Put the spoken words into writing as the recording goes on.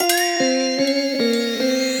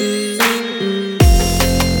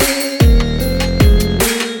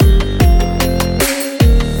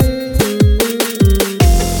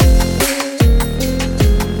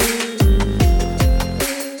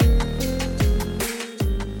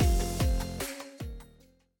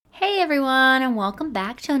everyone, and welcome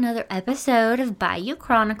back to another episode of Bayou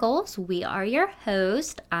Chronicles. We are your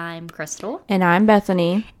host. I'm Crystal. And I'm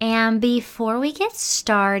Bethany. And before we get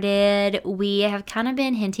started, we have kind of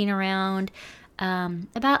been hinting around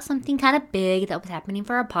about something kind of big that was happening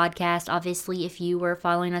for our podcast. Obviously, if you were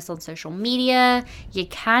following us on social media, you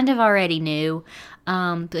kind of already knew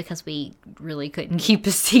because we really couldn't keep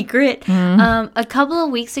a secret. A couple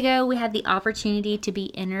of weeks ago, we had the opportunity to be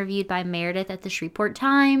interviewed by Meredith at the Shreveport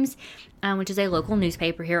Times, which is a local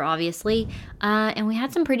newspaper here, obviously. And we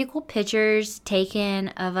had some pretty cool pictures taken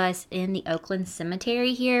of us in the Oakland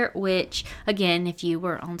Cemetery here, which, again, if you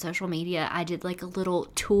were on social media, I did like a little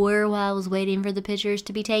tour while I was waiting for the pictures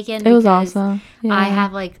to be taken. It was awesome. Yeah. I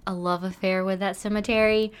have like a love affair with that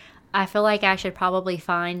cemetery. I feel like I should probably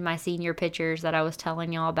find my senior pictures that I was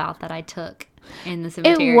telling y'all about that I took in the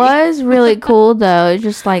cemetery. It was really cool, though. It's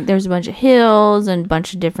just like there's a bunch of hills and a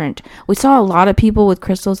bunch of different... We saw a lot of people with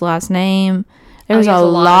Crystal's last name. There was a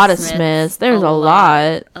lot of Smiths. There was a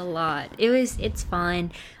lot. A lot. It's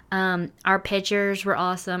fun. Our pictures were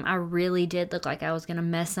awesome. I really did look like I was gonna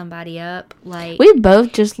mess somebody up. Like, we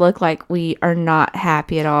both just look like we are not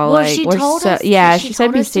happy at all. Well, like, she we're told so, us. Yeah, she said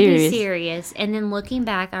told be us serious. To be serious. And then looking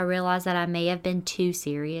back, I realized that I may have been too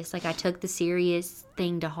serious. Like, I took the serious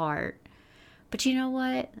thing to heart. But you know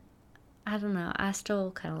what? I don't know. I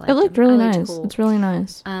still kind of like it. Looked really nice. Cool. It's really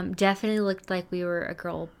nice. Definitely looked like we were a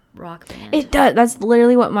girl rock band. It does. That's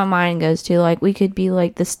literally what my mind goes to. Like, we could be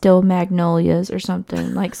like the Still Magnolias or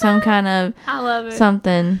something. Like some kind of I love it.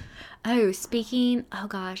 something. Oh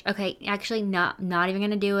gosh. Okay, actually not even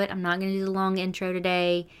gonna do it. I'm not gonna do the long intro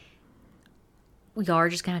today. We are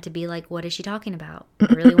just gonna have to be like, what is she talking about?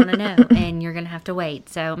 I really want to know, and you're gonna have to wait.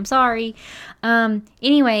 So I'm sorry.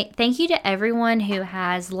 Anyway, thank you to everyone who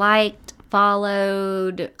has liked,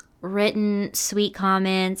 followed, written sweet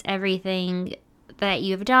comments, everything that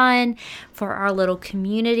you've done for our little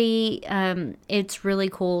community. It's really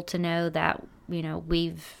cool to know that, you know,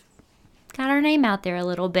 we've got our name out there a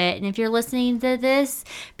little bit. And if you're listening to this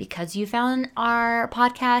because you found our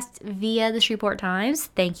podcast via the Shreveport Times,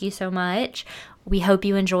 thank you so much. We hope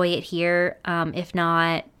you enjoy it here. If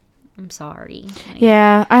not, I'm sorry.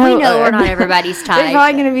 Yeah, we know we're not everybody's type. There's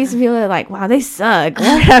probably going to be some people that are like, wow, they suck.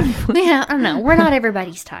 Yeah, I don't know. We're not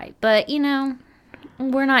everybody's type. But, you know,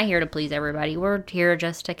 we're not here to please everybody. We're here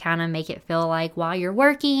just to kind of make it feel like while you're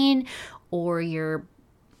working or you're,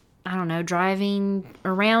 I don't know, driving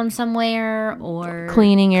around somewhere or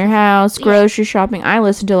cleaning your house, grocery shopping. I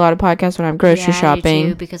listen to a lot of podcasts when I'm grocery shopping. I do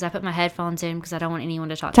too, because I put my headphones in because I don't want anyone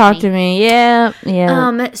to talk to me. Yeah.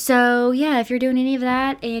 So yeah, if you're doing any of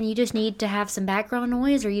that and you just need to have some background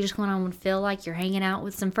noise or you just want to feel like you're hanging out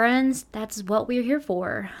with some friends, that's what we're here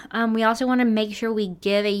for. We also want to make sure we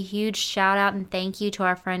give a huge shout out and thank you to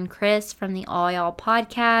our friend Chris from the All Y'all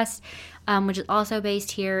podcast, which is also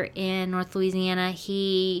based here in North Louisiana.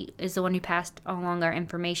 He is the one who passed along our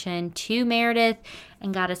information to Meredith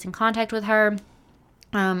and got us in contact with her.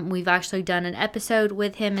 We've actually done an episode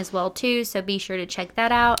with him as well, too, so be sure to check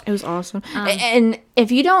that out. It was awesome. And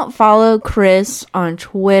if you don't follow Chris on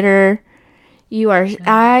Twitter,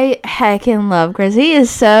 I heckin' love Chris. He is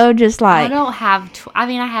so just like... I don't have... I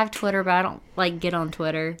have Twitter, but I don't, get on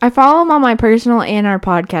Twitter. I follow him on my personal and our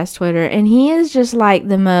podcast Twitter, and he is just,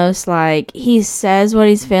 the most, he says what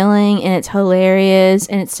he's feeling, and it's hilarious,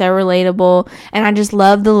 and it's so relatable, and I just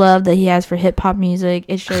love the love that he has for hip-hop music.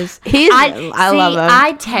 It's just... I love him.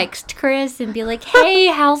 I text Chris and be like, hey,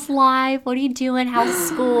 how's life? What are you doing? How's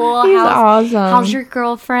school? He's awesome. How's your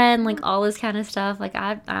girlfriend? All this kind of stuff.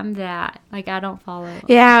 I'm that. I don't follow.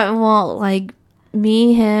 Yeah, well,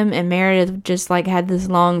 me, him, and Meredith just, had this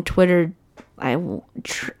long Twitter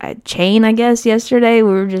chain, I guess, yesterday.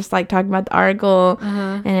 We were just talking about the article,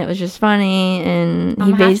 and it was just funny, and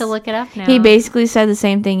I'm gonna have to look it up now. He basically said the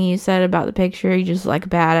same thing you said about the picture. He just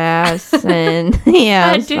badass, and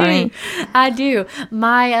yeah, I do.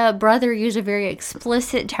 My brother used a very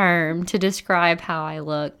explicit term to describe how I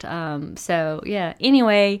looked. So yeah.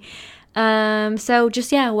 Anyway, so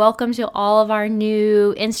just welcome to all of our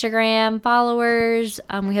new Instagram followers.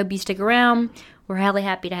 We hope you stick around. We're really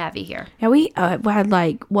happy to have you here. Yeah, we had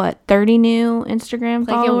 30 new Instagram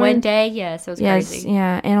followers in one day. Yes, it was crazy.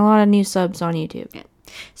 Yeah, and a lot of new subs on YouTube. Yeah.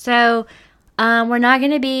 So We're not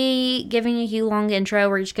going to be giving a huge long intro.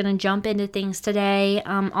 We're just going to jump into things today.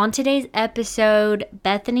 On today's episode,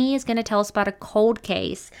 Bethany is going to tell us about a cold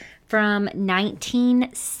case from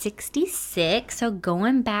 1966. So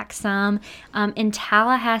going back some in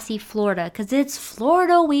Tallahassee, Florida, because it's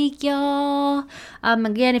Florida week, y'all.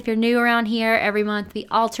 Again, if you're new around here, every month we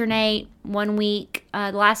alternate. 1 week,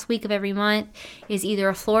 the last week of every month is either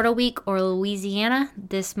a Florida week or Louisiana.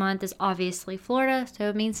 This month is obviously Florida, so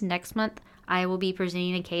it means next month I will be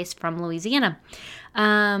presenting a case from Louisiana.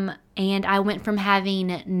 And I went from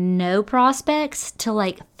having no prospects to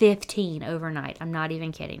like 15 overnight. I'm not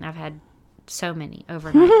even kidding. I've had so many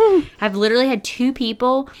overnight. I've literally had 2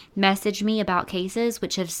 people message me about cases,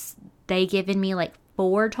 which have they given me like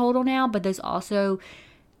 4 total now, but there's also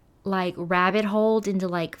like rabbit holed into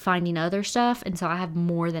like finding other stuff, and so I have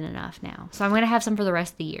more than enough now, so I'm gonna have some for the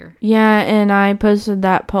rest of the year. Yeah, and I posted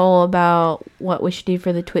that poll about what we should do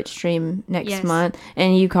for the Twitch stream next month,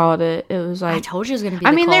 and you called it. It was like, I told you it was gonna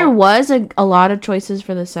be there was a lot of choices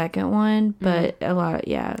for the second one, but a lot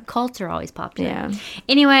cults are always popular. Yeah.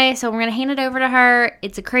 Anyway, so we're gonna hand it over to her.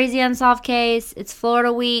 It's a crazy unsolved case. It's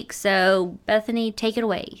Florida week, so Bethany, take it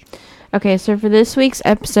away. Okay, so for this week's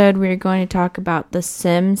episode, we're going to talk about the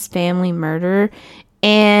Sims family murder.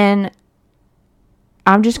 And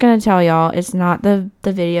I'm just going to tell y'all, it's not the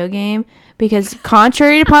video game. Because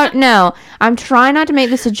contrary to... no, I'm trying not to make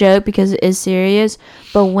this a joke because it is serious.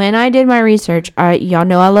 But when I did my research, y'all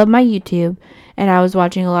know I love my YouTube. And I was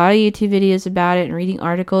watching a lot of YouTube videos about it and reading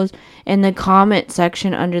articles. And the comment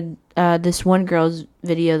section under this one girl's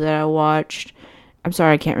video that I watched... I'm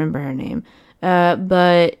sorry, I can't remember her name.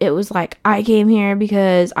 But it was like, I came here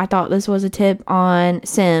because I thought this was a tip on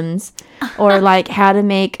Sims or like how to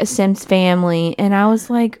make a Sims family. And I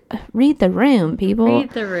was like, read the room, people.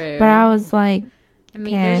 Read the room. But I was like, I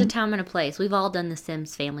mean, there's a time and a place. We've all done the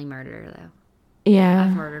Sims family murder, though. Yeah.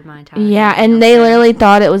 I've murdered my entire Yeah, family. and they literally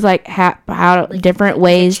thought it was like how like different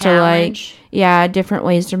ways to challenge. different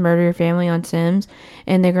ways to murder your family on Sims.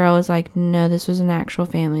 And the girl was like, no, this was an actual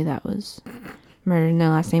family that was murdered and their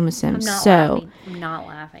last name was Sims. I'm not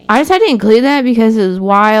laughing. I just had to include that because it was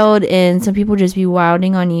wild and some people just be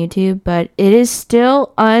wilding on YouTube, but it is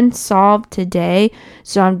still unsolved today.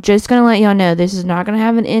 So I'm just going to let y'all know this is not going to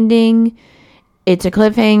have an ending. It's a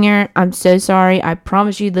cliffhanger. I'm so sorry. I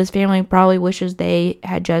promise you this family probably wishes they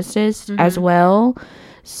had justice as well.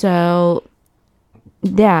 So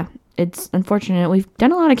yeah, it's unfortunate. We've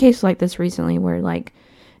done a lot of cases like this recently where like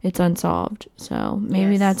it's unsolved. So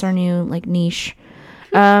maybe that's our new like niche.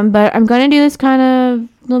 But I'm going to do this kind of a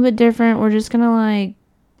little bit different. We're just going to like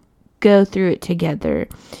go through it together.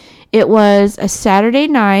 It was a Saturday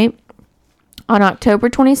night on October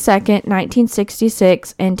 22nd,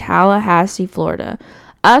 1966 in Tallahassee, Florida.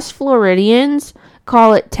 Us Floridians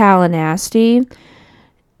call it Tallahassee.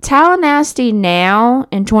 Tallahassee now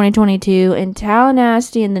in 2022 and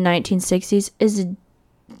Tallahassee in the 1960s is a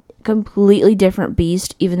completely different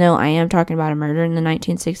beast, even though I am talking about a murder in the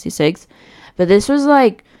 1966. But this was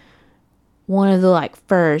like one of the like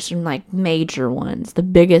first and like major ones, the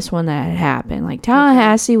biggest one that had happened. Like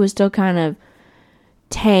Tallahassee was still kind of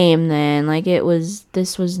tame then. Like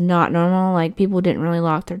this was not normal. Like people didn't really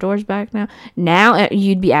lock their doors back now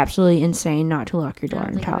you'd be absolutely insane not to lock your door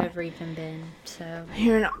in Tallahassee. I've ever even been, so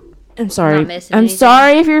You're not. I'm sorry. Not missing I'm anything.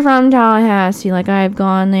 sorry if you're from Tallahassee. Like I've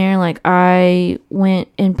gone there. Like I went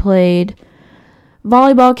and played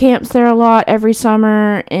volleyball camps there a lot every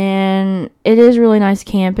summer, and it is a really nice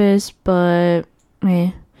campus. But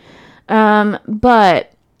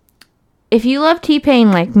but if you love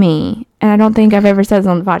T-Pain like me, and I don't think I've ever said this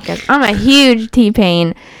on the podcast, I'm a huge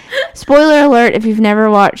T-Pain. Spoiler alert, if you've never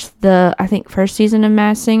watched the, I think, first season of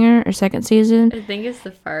Masked Singer, or second season. I think it's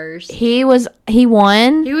the first. He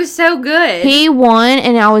won. He was so good. He won,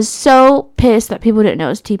 and I was so pissed that people didn't know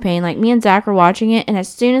it was T-Pain. Like, me and Zach were watching it, and as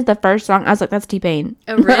soon as the first song, I was like, that's T-Pain.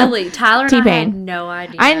 Oh, really? Tyler and T-Pain. I had no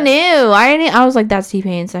idea. I knew. I was like, that's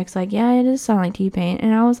T-Pain. Zach's like, yeah, it does sound like T-Pain.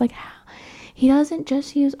 And I was like, how? He doesn't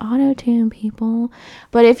just use auto-tune, people.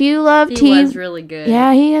 But if you love He was really good.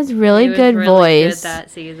 Yeah, he has really good really voice. Good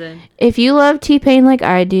that season. If you love T-Pain like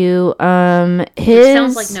I do, his... It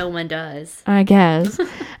sounds like no one does. I guess.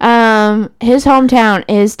 His hometown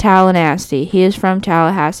is Tallahassee. He is from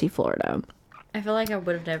Tallahassee, Florida. I feel like I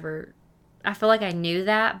would have never... I feel like I knew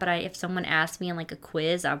that, but if someone asked me in like a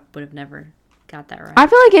quiz, I would have never got that right. I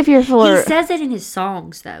feel like if you're Florida... He says it in his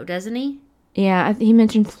songs, though, doesn't he? Yeah, he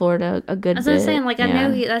mentioned Florida a good bit. That's what I'm saying. Like, I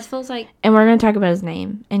know that feels like... And we're going to talk about his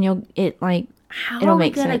name. And How it'll are we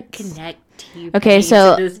make going to sense. connect Okay,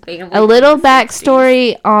 so a little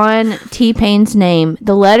backstory on T-Pain's name.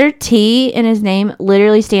 The letter T in his name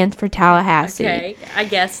literally stands for Tallahassee. Okay, I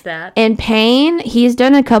guessed that. And Payne, he's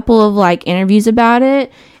done a couple of like interviews about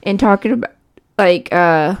it and talking about like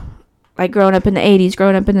growing up in the 80s,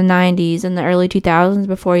 growing up in the 90s and the early 2000s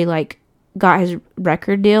before he like got his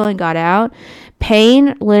record deal and got out.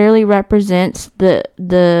 Payne literally represents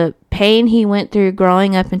the pain he went through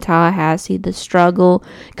growing up in Tallahassee, the struggle,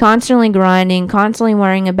 constantly grinding, constantly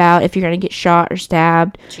worrying about if you're going to get shot or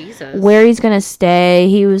stabbed, Jesus. where he's going to stay.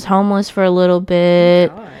 He was homeless for a little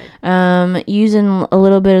bit, using a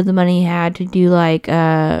little bit of the money he had to do like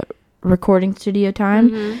recording studio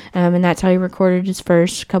time, and that's how he recorded his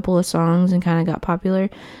first couple of songs and kind of got popular.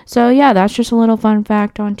 So yeah, that's just a little fun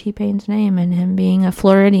fact on T-Pain's name and him being a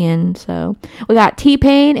Floridian. So we got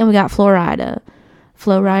T-Pain and we got Florida.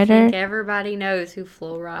 I think everybody knows who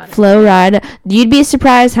Flo Rida is. Flo Rida. You'd be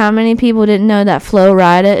surprised how many people didn't know that Flo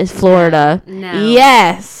Rida is Florida. No.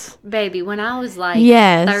 Yes. Baby, when I was like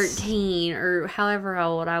 13 or however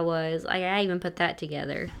old I was, I even put that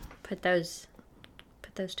together. Put those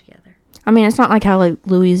together. I mean, it's not like how like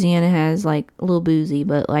Louisiana has like Lil Boozy,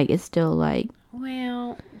 but like it's still like.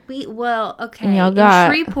 Well, okay. And y'all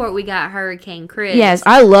got in Shreveport, we got Hurricane Chris. Yes,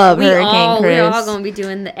 I love Hurricane Chris. We're all gonna be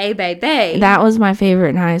doing the A Bay. That was my favorite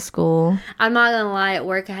in high school. I'm not gonna lie. At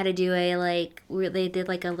work, I had to do they did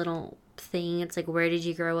like a little thing. It's like, where did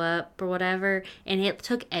you grow up or whatever, and it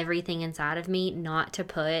took everything inside of me not to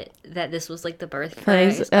put that this was like the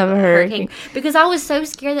birthplace of a hurricane, because I was so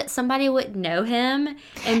scared that somebody would know him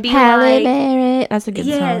and be Halle like, Berry. That's a good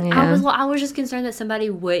song. Yeah. I was just concerned that somebody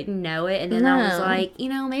wouldn't know it, and then I was like,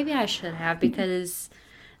 maybe I should have, because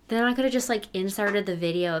then I could have just like inserted the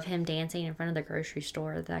video of him dancing in front of the grocery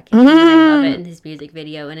store. That I can't remember the name of it in his music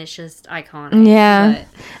video, and it's just iconic. Yeah.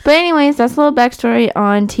 But anyways, that's a little backstory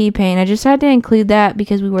on T-Pain. I just had to include that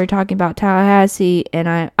because we were talking about Tallahassee, and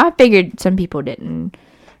I figured some people didn't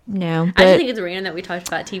know. I just think it's random that we talked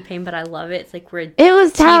about T-Pain, but I love it. It's like it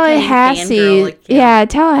was Tallahassee. Yeah,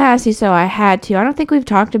 Tallahassee. So I had to. I don't think we've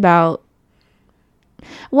talked about.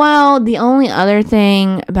 Well, the only other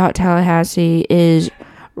thing about Tallahassee is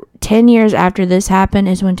 10 years after this happened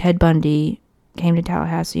is when Ted Bundy came to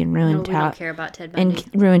Tallahassee and ruined we don't care about Ted Bundy.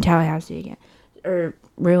 And ruined Tallahassee again, or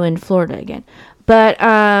ruined Florida again. But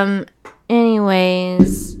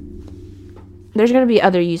anyways, there's gonna be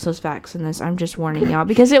other useless facts in this. I'm just warning y'all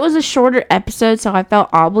because it was a shorter episode, so I felt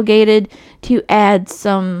obligated to add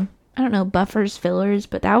some, I don't know, buffers, fillers,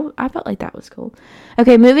 but I felt like that was cool.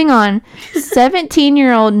 Okay, moving on.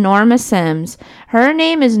 17-year-old Norma Sims. Her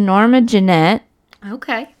name is Norma Jeanette.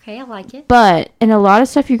 Okay, I like it. But in a lot of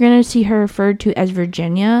stuff, you're going to see her referred to as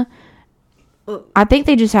Virginia. I think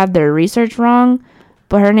they just have their research wrong,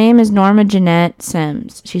 but her name is Norma Jeanette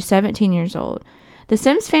Sims. She's 17 years old. The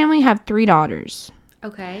Sims family have 3 daughters.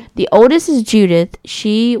 Okay. The oldest is Judith.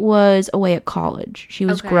 She was away at college. She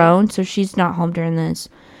was grown, so she's not home during this.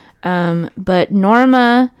 But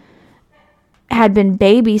Norma had been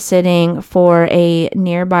babysitting for a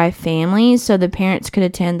nearby family, so the parents could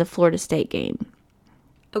attend the Florida State game.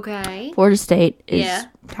 Okay. Florida State is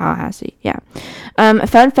Tallahassee. Yeah.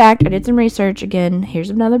 Fun fact, I did some research. Again, here's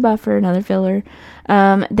another buffer, another filler.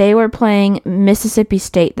 They were playing Mississippi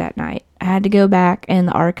State that night. I had to go back in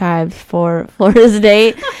the archives for Florida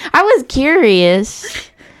State. I was curious.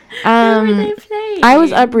 Who were they playing? I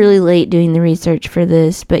was up really late doing the research for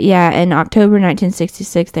this, but yeah, in October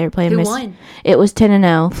 1966, they were playing. Who won? It was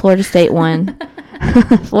 10-0. Florida State won.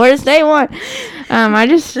 Florida State won.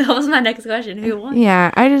 That was my next question. Who won?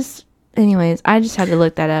 Yeah, anyways, I just had to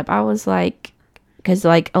look that up. I was like, because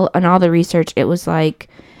like on all the research, it was like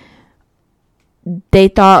they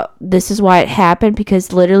thought this is why it happened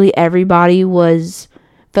because literally everybody was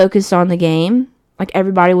focused on the game. Like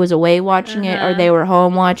everybody was away watching it or they were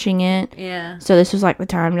home watching it. Yeah. So this was like the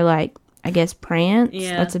time to like, I guess, prance.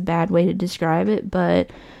 Yeah. That's a bad way to describe it.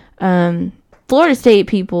 But Florida State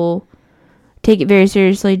people take it very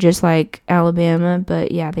seriously, just like Alabama.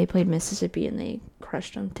 But yeah, they played Mississippi and they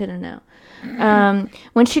crushed them 10-0.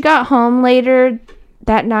 When she got home later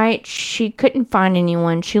that night, she couldn't find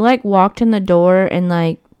anyone. She like walked in the door and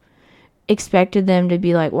like expected them to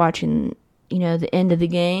be like watching, the end of the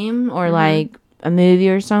game or like a movie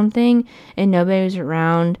or something, and nobody was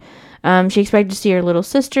around. She expected to see her little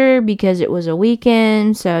sister because it was a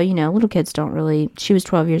weekend. So, little kids she was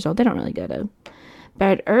 12 years old. They don't really go to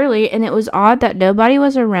bed early. And it was odd that nobody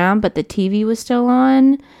was around, but the TV was still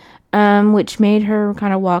on, which made her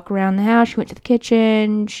kind of walk around the house. She went to the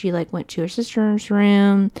kitchen. She went to her sister's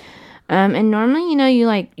room. And normally,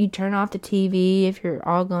 you turn off the TV if you're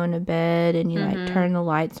all going to bed, and you turn the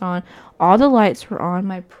lights on. All the lights were on.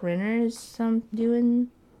 My printer is doing.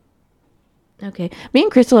 Okay, me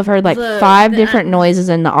and Crystal have heard like 5 different noises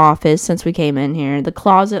in the office since we came in here. The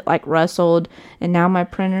closet like rustled, and now my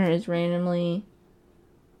printer is randomly.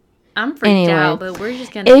 I'm freaked out, but we're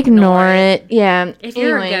just gonna ignore it. Yeah. If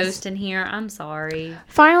you're a ghost in here, I'm sorry.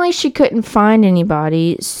 Finally, she couldn't find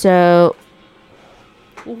anybody, so.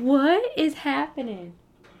 What is happening?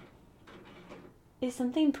 Is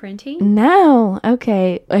something printing? No.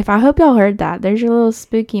 Okay. I hope y'all heard that. There's your little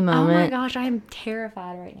spooky moment. Oh my gosh, I am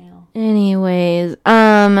terrified right now. Anyways, Should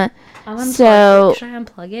I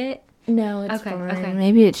unplug it? No, it's fine. Okay.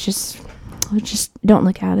 Maybe it's just don't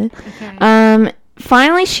look at it. Okay.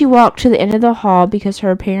 Finally, she walked to the end of the hall because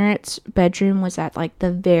her parents' bedroom was at like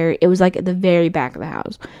at the very back of the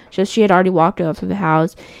house. So she had already walked up to the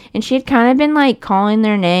house, and she had kind of been like calling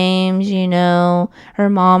their names, her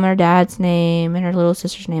mom, her dad's name, and her little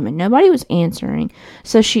sister's name, and nobody was answering.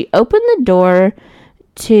 So she opened the door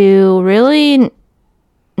to really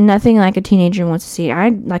nothing like a teenager wants to see.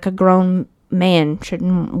 Like a grown man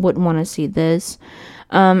wouldn't want to see this.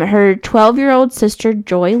 Her 12-year-old sister,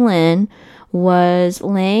 Joy Lynn, was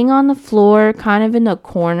laying on the floor, kind of in the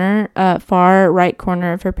corner, far right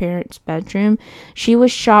corner of her parents' bedroom. She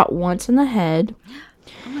was shot once in the head.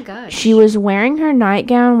 Oh my gosh. She was wearing her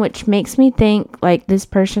nightgown, which makes me think like this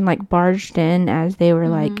person like barged in as they were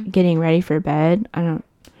like getting ready for bed. I don't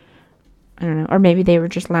know. Or maybe they were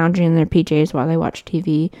just lounging in their PJs while they watched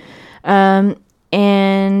TV. And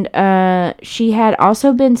she had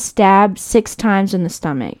also been stabbed 6 times in the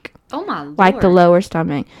stomach. Oh my Lord. Like the lower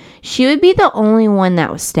stomach. She would be the only one that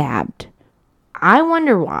was stabbed. I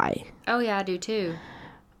wonder why. Oh yeah, I do too.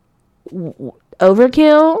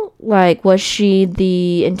 Overkill? Like, was she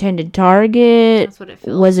the intended target? That's what it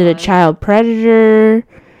feels Was it like. a child predator?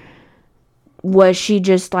 Was she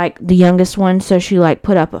just like the youngest one, so she like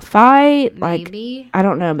put up a fight? Maybe. Like, I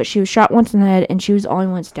don't know, but she was shot once in the head, and she was the only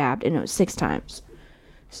one stabbed, and it was 6 times.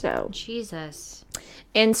 So Jesus.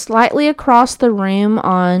 And slightly across the room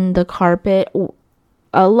on the carpet,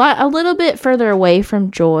 a little bit further away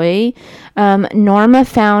from Joy, Norma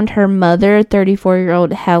found her mother,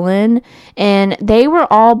 34-year-old Helen, and they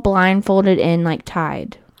were all blindfolded and like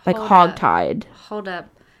tied, like hog-tied. Hold up.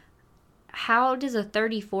 How does a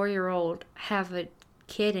 34-year-old have a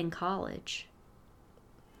kid in college?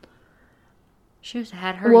 She must have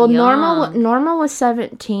had her young. Norma was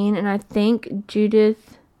 17, and I think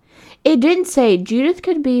Judith. It didn't say. Judith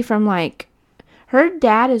could be from like, her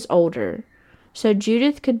dad is older, so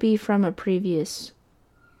Judith could be from a previous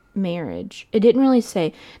marriage. It didn't really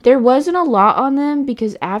say. There wasn't a lot on them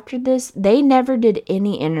because after this, they never did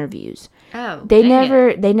any interviews. Oh, They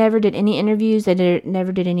never did any interviews. They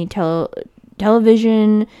never did any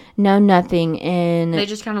television. No, nothing. And they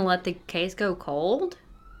just kind of let the case go cold.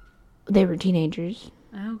 They were teenagers.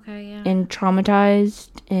 Okay, yeah. And traumatized,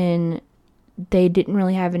 and they didn't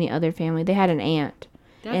really have any other family. They had an aunt.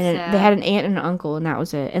 That's and sad. they had an aunt and an uncle, and that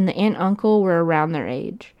was it. And the aunt and uncle were around their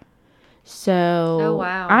age. So Oh,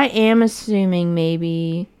 wow. I am assuming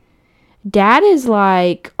maybe dad is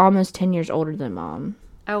like almost 10 years older than mom.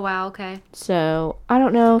 Oh, wow, okay. So I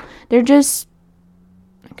don't know. They're just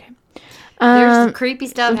okay. There's some creepy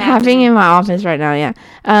stuff happening in my office right now. Yeah.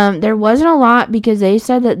 There wasn't a lot because they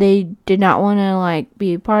said that they did not want to like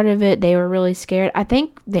be a part of it. They were really scared. I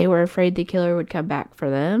think they were afraid the killer would come back for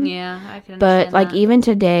them. Yeah, I can understand But like that. even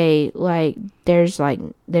today, like there's like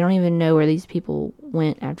they don't even know where these people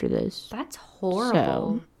went after this. That's horrible.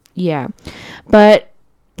 So yeah, but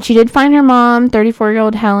she did find her mom,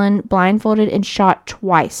 34-year-old Helen, blindfolded and shot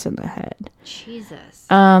twice in the head. Jesus.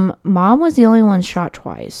 Mom was the only one shot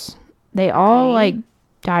twice. They all Okay. like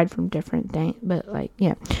died from different things, but like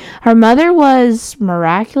yeah, her mother was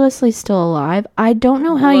miraculously still alive. I don't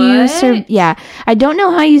know how What? I don't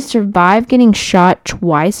know how you survive getting shot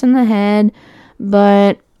twice in the head,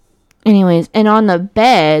 but anyways, and on the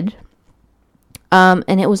bed,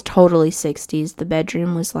 and it was totally 60s. The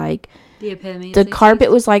bedroom was like The epitome. the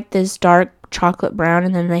carpet was like this dark chocolate brown,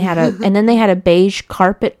 and then they had a beige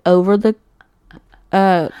carpet over the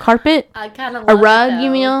carpet. I kind of A rug,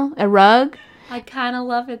 you mean? A rug? I kind of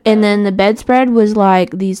love it. And then the bedspread was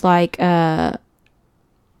like these like not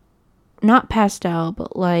pastel,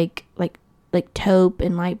 but like taupe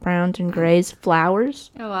and light browns and grays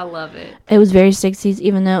flowers. Oh, I love it. It was very 60s,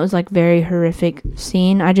 even though it was like very horrific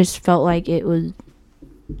scene. I just felt like it was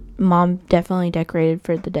mom definitely decorated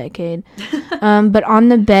for the decade. But on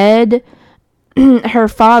the bed, her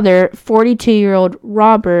father, 42-year-old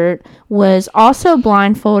Robert, was also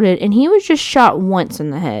blindfolded, and he was just shot once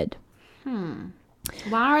in the head.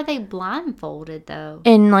 Why are they blindfolded, though?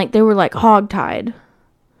 And, like, they were, like, hogtied.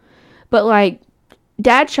 But, like,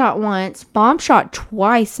 Dad shot once. Mom shot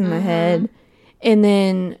twice in the head. And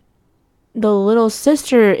then the little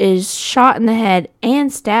sister is shot in the head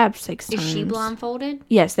and stabbed 6 times. Is she blindfolded?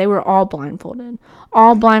 Yes, they were all blindfolded.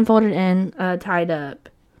 All blindfolded and tied up.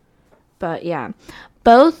 But, yeah.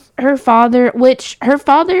 Both her father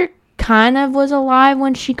kind of was alive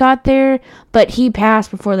when she got there, but he passed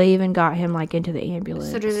before they even got him, like, into the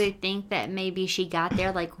ambulance. So do they think that maybe she got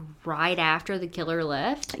there, like, right after the killer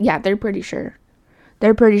left? Yeah, they're pretty sure.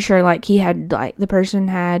 They're pretty sure, like, he had, like, the person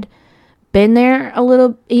had been there a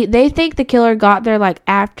little. They think the killer got there, like,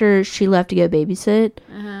 after she left to go babysit.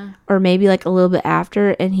 Or maybe, like, a little bit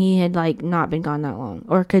after, and he had, like, not been gone that long.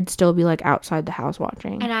 Or could still be, like, outside the house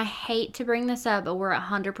watching. And I hate to bring this up, but we're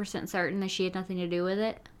 100% certain that she had nothing to do with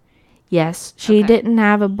it. Yes, she didn't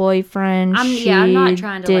have a boyfriend. I'm not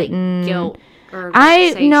trying to, like, guilt or,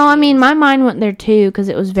 like, I mean, my mind went there, too, because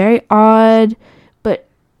it was very odd. But,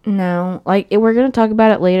 no. Like, we're going to talk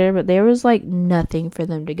about it later, but there was, like, nothing for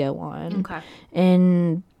them to go on. Okay.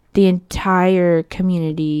 And the entire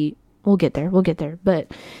community... We'll get there.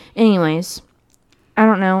 But anyways, I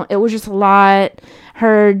don't know. It was just a lot.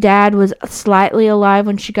 Her dad was slightly alive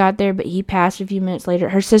when she got there, but he passed a few minutes later.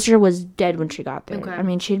 Her sister was dead when she got there. Okay. I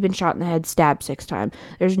mean, she'd been shot in the head, stabbed 6 times.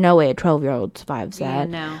 There's no way a 12-year-old survives that.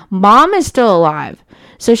 No. Mom is still alive.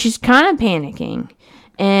 So she's kind of panicking.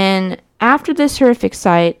 And after this horrific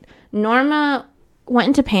sight, Norma went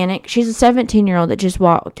into panic. She's a 17-year-old that just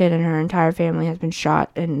walked in and her entire family has been shot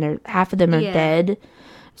and half of them are dead.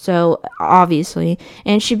 So, obviously.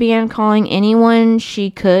 And she began calling anyone she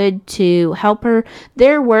could to help her.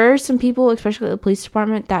 There were some people, especially at the police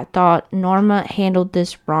department, that thought Norma handled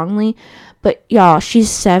this wrongly. But, y'all, she's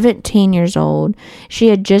 17 years old. She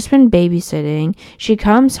had just been babysitting. She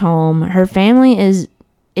comes home. Her family is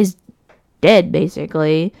dead,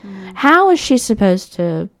 basically. How is she supposed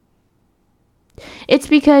to... It's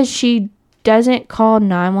because she doesn't call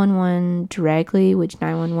 911 directly, which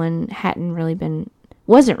 911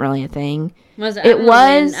 wasn't really a thing. I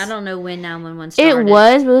don't know when 911 started. It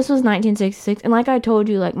was, but this was 1966. And like I told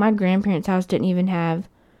you, like, my grandparents' house didn't even have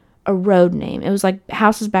a road name. It was like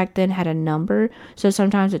houses back then had a number. So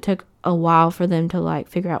sometimes it took a while for them to, like,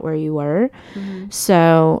 figure out where you were.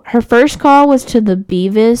 So her first call was to the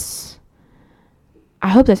Beavis. I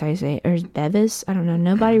hope that's how you say it. Or Bevis. I don't know.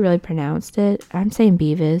 Nobody really pronounced it. I'm saying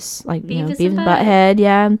Beavis. Like, Beavis and Butthead.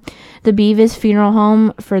 Yeah. The Beavis Funeral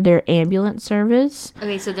Home for their ambulance service.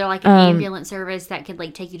 Okay, so they're like an ambulance service that could,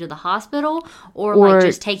 like, take you to the hospital or like,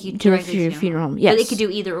 just take you to directly your to funeral home. Yes. But they could do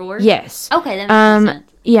either or? Yes. Okay, that makes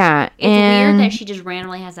sense. Yeah. It's weird that she just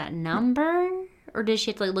randomly has that number. Or did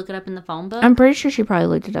she have to, like, look it up in the phone book? I'm pretty sure she probably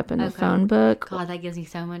looked it up in the phone book. God, that gives me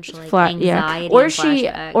so much, like, anxiety.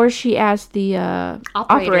 Or she asked the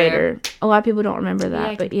operator. A lot of people don't remember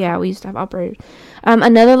that, but yeah, we used to have operators.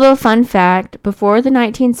 Another little fun fact: before the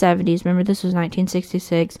 1970s, remember this was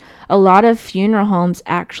 1966. A lot of funeral homes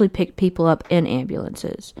actually picked people up in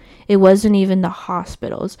ambulances. It wasn't even the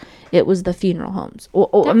hospitals; it was the funeral homes.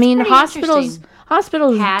 I mean, hospitals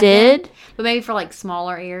did, but maybe for, like,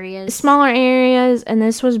 smaller areas. And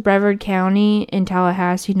this was Brevard County in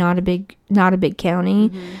Tallahassee, not a big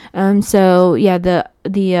county. So yeah,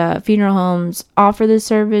 the funeral homes offer this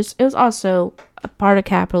service. It was also a part of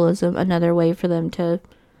capitalism, another way for them to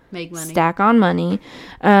make money, stack on money.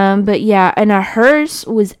 But yeah, and a hearse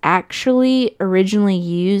was actually originally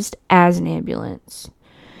used as an ambulance.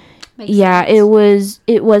 Makes sense.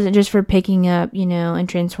 It wasn't just for picking up, and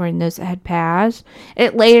transporting those that had passed.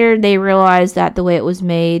 Later they realized that the way it was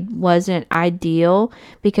made wasn't ideal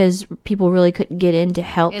because people really couldn't get in to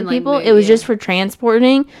help the people. It was just for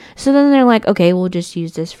transporting. So then they're like, okay, we'll just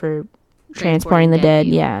use this for transporting the dead.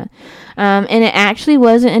 Yeah. And it actually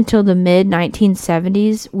wasn't until the mid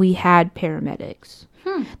 1970s we had paramedics.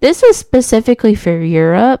 This was specifically for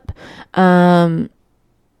Europe.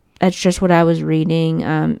 That's just what I was reading.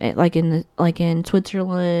 Like in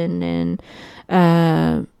Switzerland and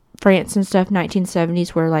France and stuff, 1970s,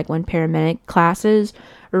 where, like, when paramedic classes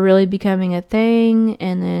were really becoming a thing,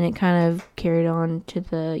 and then it kind of carried on to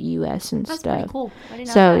the U.S. and stuff. That's pretty cool. I didn't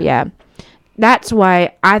know so that. Yeah, that's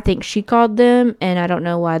why I think she called them, and I don't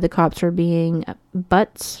know why the cops were being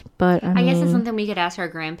butts, but I guess it's something we could ask our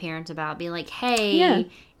grandparents about. Be like, hey,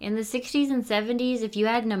 in the 60s and 70s, if you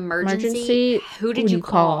had an emergency who did you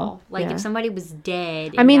call? Like, if somebody was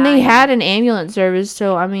dead. I mean, they had an ambulance service,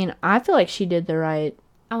 so, I mean, I feel like she did the right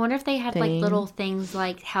I wonder if they had, thing. like, little things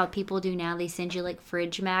like how people do now. They send you, like,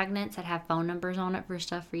 fridge magnets that have phone numbers on it for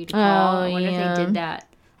stuff for you to call. I wonder if they did that.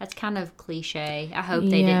 That's kind of cliche. I hope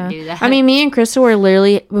they didn't do that. I mean, me and Crystal were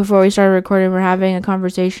literally, before we started recording, we're having a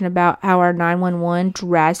conversation about how our 911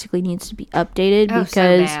 drastically needs to be updated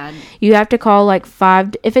because you have to call like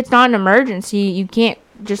 5. If it's not an emergency, you can't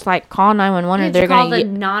just like call 911 or they're going to call the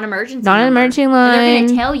non-emergency line. They're going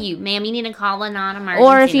to tell you, ma'am, you need to call a non-emergency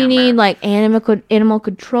or if you need like animal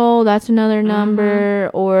control, that's another number.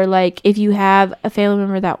 Or like if you have a family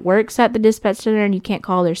member that works at the dispatch center and you can't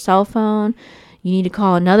call their cell phone, you need to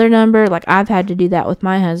call another number. Like I've had to do that with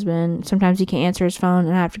my husband. Sometimes he can't answer his phone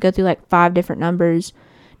and I have to go through like 5 different numbers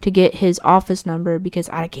to get his office number because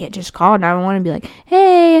I can't just call 911 and be like,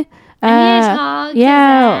 hey,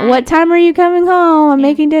 what time are you coming home? I'm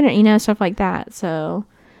making dinner, stuff like that. So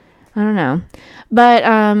I don't know, but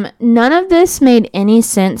none of this made any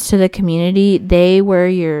sense to the community. They were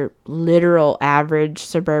your literal average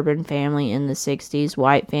suburban family in the 60s,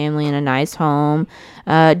 white family in a nice home.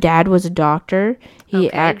 Dad was a doctor.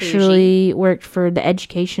 He actually worked for the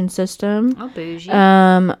education system. Oh, bougie.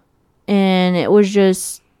 And it was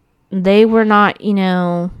just, they were not,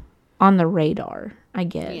 on the radar, I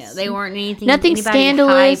guess. Yeah, they weren't nothing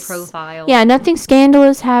scandalous. High profile. Yeah, nothing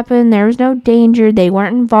scandalous happened. There was no danger. They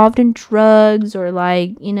weren't involved in drugs or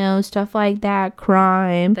like, stuff like that,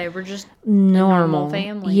 crime. They were just normal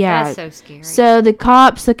family. Yeah. That's so scary. So the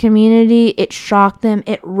cops, the community, it shocked them.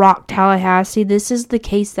 It rocked Tallahassee. This is the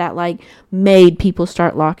case that like made people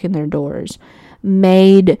start locking their doors.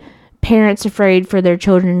 Made parents afraid for their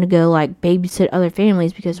children to go like babysit other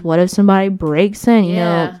families because what if somebody breaks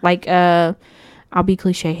in, like I'll be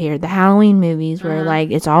cliche here, the Halloween movies where like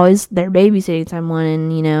it's always they're babysitting someone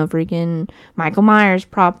and freaking Michael Myers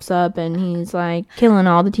props up and he's like killing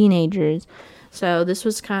all the teenagers. So this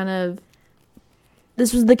was the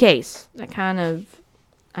case that kind of,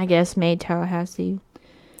 I guess, made Tallahassee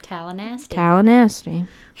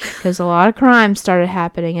because a lot of crime started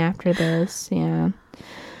happening after this.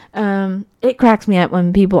 It cracks me up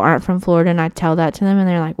when people aren't from Florida and I tell that to them and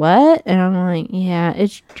they're like, what? And I'm like, yeah, I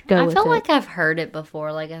feel like I've heard it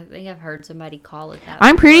before. Like I think I've heard somebody call it that.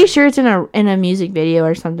 I'm pretty sure it's in a music video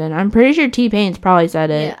or something. I'm pretty sure T-Pain's probably said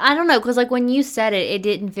it. Yeah, I don't know, because like when you said it, it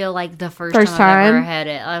didn't feel like the first time I've ever had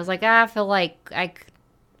it. I was like, I feel like I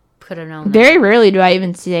could have known that. Very rarely do I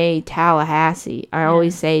even say Tallahassee. I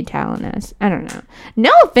always say Tallahassee. I don't know.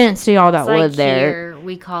 No offense to y'all that live there. Here,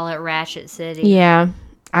 we call it Ratchet City. Yeah.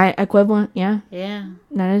 Equivalent, yeah. Yeah.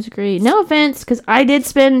 That is agreed. No offense, because I did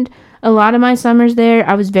spend a lot of my summers there.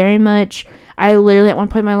 I literally at one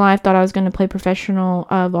point in my life thought I was going to play professional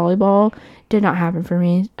volleyball. Did not happen for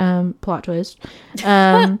me. Plot twist.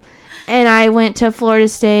 And I went to Florida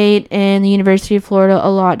State and the University of Florida a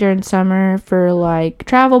lot during summer for like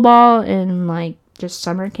travel ball and like just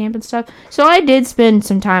summer camp and stuff. So I did spend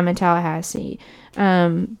some time in Tallahassee.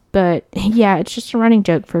 But yeah, it's just a running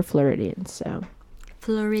joke for Floridians, so.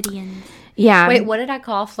 Floridians. Yeah. Wait, what did I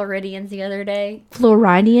call Floridians the other day?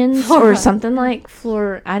 Floridians or something like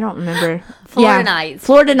I don't remember. Floridanites.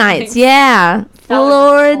 Floridanites, yeah.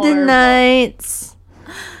 Floridanites.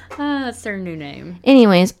 That's their new name.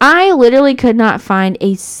 Anyways, I literally could not find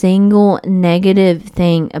a single negative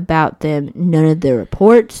thing about them. None of the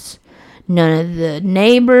reports, none of the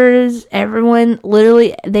neighbors, everyone,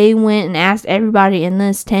 literally, they went and asked everybody in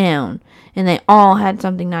this town. And they all had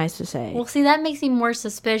something nice to say. Well, see, that makes me more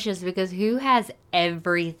suspicious because who has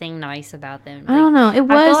everything nice about them? I don't know. It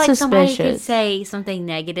was I feel like suspicious. Somebody could say something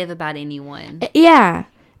negative about anyone. Yeah,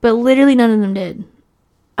 but literally none of them did.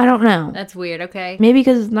 I don't know. That's weird. Okay. Maybe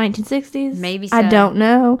because it's 1960s. Maybe so. I don't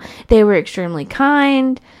know. They were extremely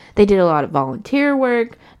kind. They did a lot of volunteer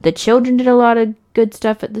work. The children did a lot of good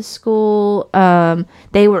stuff at the school.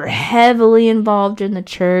 They were heavily involved in the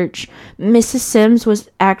church. Mrs. Sims was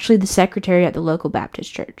actually the secretary at the local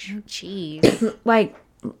Baptist church. Jeez. Like,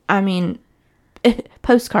 I mean,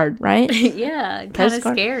 postcard, right? Yeah, kind of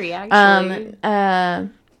scary, actually.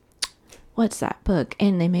 What's that book?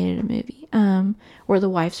 And they made it a movie. Where the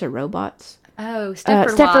wives are robots. Oh,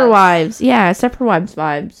 Stepford Wives. Yeah, Stepford Wives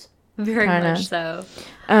vibes. Very much so.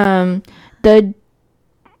 The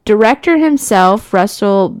director himself,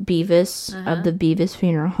 Russell Beavis of the Beavis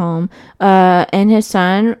Funeral Home, and his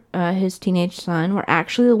son, his teenage son, were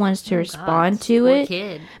actually the ones to respond to it.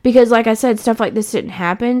 Kid. Because, like I said, stuff like this didn't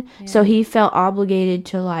happen. Yeah. So he felt obligated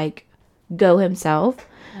to, like, go himself.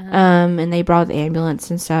 And they brought the ambulance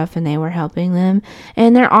and stuff, and they were helping them.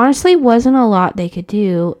 And there honestly wasn't a lot they could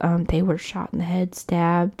do. They were shot in the head,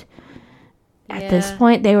 stabbed. At this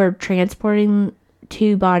point, they were transporting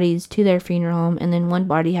 2 bodies to their funeral home, and then one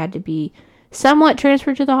body had to be somewhat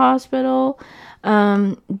transferred to the hospital.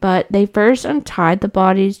 But they first untied the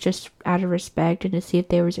bodies just out of respect and to see if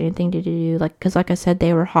there was anything to do. Like, because like I said,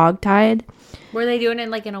 they were hogtied. Were they doing it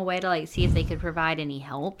like in a way to like see if they could provide any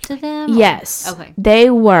help to them? Yes. Okay. They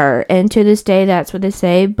were. And to this day, that's what they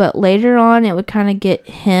say. But later on, it would kind of get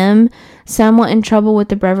him somewhat in trouble with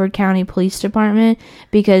the Brevard County Police Department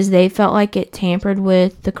because they felt like it tampered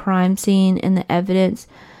with the crime scene and the evidence.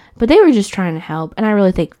 But they were just trying to help. And I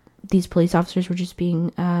really think these police officers were just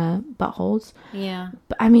being buttholes. Yeah.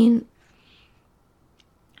 But I mean,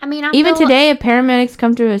 I even feel today, if paramedics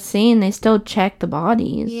come to a scene, they still check the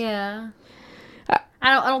bodies. Yeah.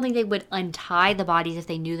 I don't think they would untie the bodies if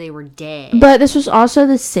they knew they were dead. But this was also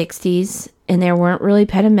the 60s, and there weren't really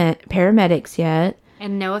paramedics yet.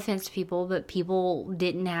 And no offense to people, but people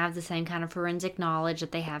didn't have the same kind of forensic knowledge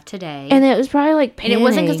that they have today. And it was probably like panic. And it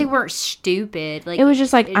wasn't because they weren't stupid. Like it was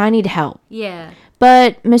just like, I need help. Yeah.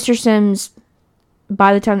 But Mr. Sims,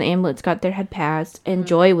 by the time the ambulance got there, had passed, and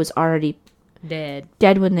Joy was already dead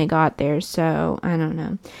when they got there, so I don't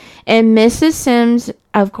know. And Mrs. Sims,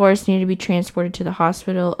 of course, needed to be transported to the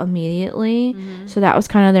hospital immediately, so that was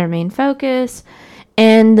kind of their main focus.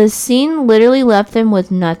 And the scene literally left them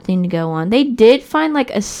with nothing to go on. They did find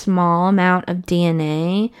like a small amount of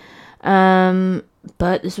DNA,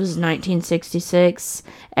 but this was 1966.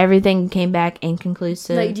 Everything came back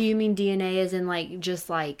inconclusive. Like, do you mean DNA as in like just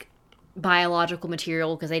like biological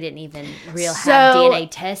material because they didn't even have DNA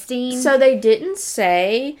testing? So they didn't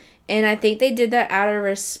say, and I think they did that out of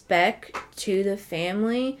respect to the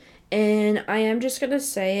family. And I am just going to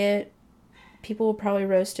say it. People will probably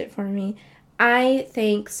roast it for me. I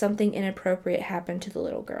think something inappropriate happened to the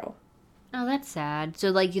little girl. Oh, that's sad.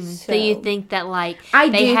 So like, so you think that like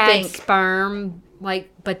they had sperm,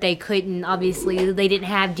 like, but they couldn't. Obviously, they didn't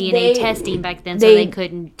have DNA testing back then, so they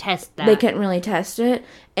couldn't test that. They couldn't really test it,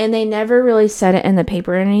 and they never really said it in the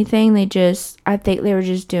paper or anything. I think they were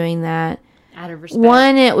just doing that out of respect.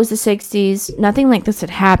 One, it was the 60s. Nothing like this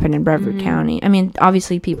had happened in Brevard County. I mean,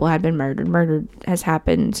 obviously, people had been murdered. Murder has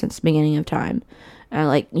happened since the beginning of time.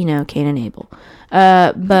 Like, Cain and Abel.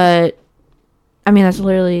 But, I mean, that's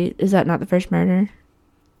literally... Is that not the first murder?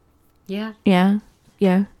 Yeah. Yeah.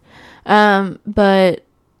 But,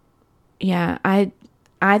 yeah,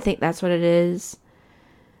 I think that's what it is.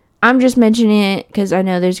 I'm just mentioning it because I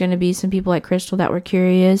know there's going to be some people like Crystal that were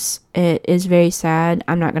curious. It is very sad.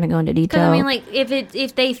 I'm not going to go into detail. Because, I mean, like,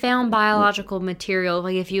 if they found biological material,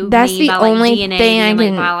 like, if you that's mean the by, like, only DNA thing and, I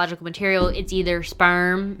like, can... biological material, it's either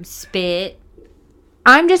sperm, spit...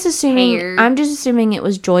 I'm just assuming it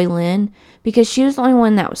was Joy Lynn because she was the only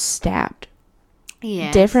one that was stabbed.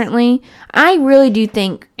 Yeah. Differently. I really do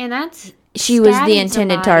think she was the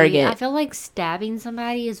intended target. I feel like stabbing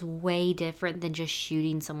somebody is way different than just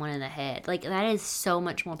shooting someone in the head. Like, that is so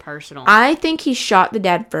much more personal. I think he shot the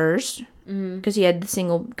dad first because he had the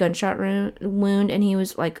single gunshot wound and he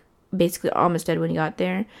was like basically almost dead when he got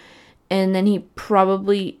there. And then he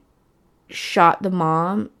probably shot the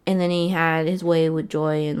mom, and then he had his way with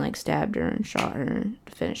Joy and like stabbed her and shot her to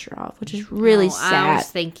finish her off, which is really sad. I was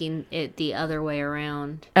thinking it the other way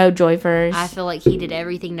around. Oh, Joy first. I feel like he did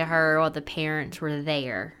everything to her while the parents were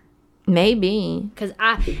there. Maybe. Because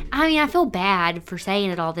I mean, I feel bad for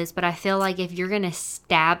saying all this, but I feel like if you're gonna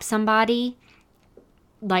stab somebody,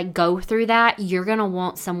 like go through that, you're gonna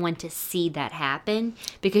want someone to see that happen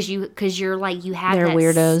because you're like you have they're that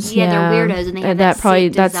weirdos. Yeah, they're weirdos and they have that probably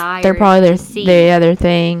desire. They're probably their other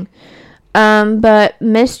thing. But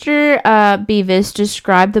Mr. Beavis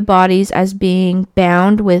described the bodies as being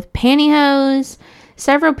bound with pantyhose,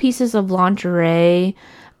 several pieces of lingerie.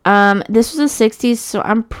 This was the 60s, so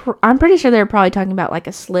I'm pretty sure they were probably talking about like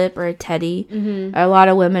a slip or a teddy. Mm-hmm. A lot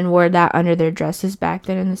of women wore that under their dresses back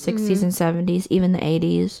then in the 60s and 70s, even the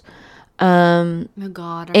 80s. Oh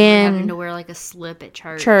God! I remember having to wear like a slip at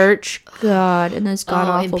church. God, and those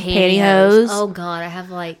god awful pantyhose. Oh God, I have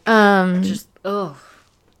like just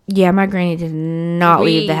Yeah, my granny did not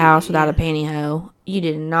leave the house without a pantyhose. You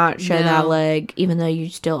did not show that leg, even though you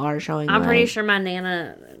still are showing. I'm pretty sure my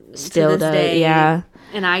Nana still does. Day, yeah.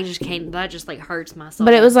 And I just can't. That just like hurts my soul.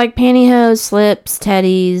 But it was like pantyhose, slips,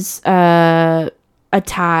 teddies, a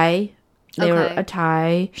tie. They were a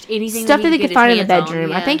tie. Anything stuff that they could find in the bedroom.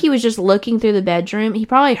 Yeah. I think he was just looking through the bedroom. He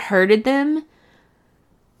probably herded them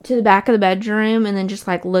to the back of the bedroom and then just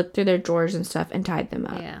like looked through their drawers and stuff and tied them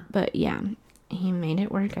up. Yeah. But yeah, he made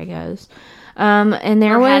it work, I guess. And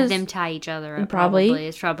there was had them tie each other up. Probably.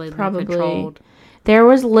 It's probably controlled. There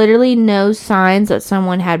was literally no signs that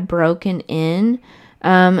someone had broken in.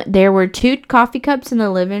 There were 2 coffee cups in the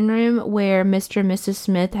living room where Mr. and Mrs.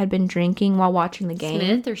 Smith had been drinking while watching the game.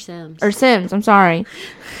 Smith or Sims? Or Sims, I'm sorry.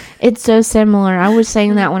 It's so similar. I was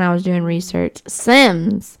saying that when I was doing research.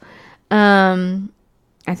 Sims.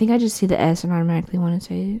 I think I just see the S and automatically want to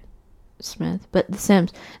say Smith. But the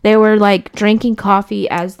Sims. They were like drinking coffee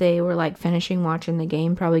as they were like finishing watching the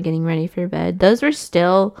game, probably getting ready for bed. Those were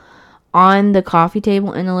still on the coffee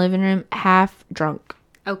table in the living room, half drunk.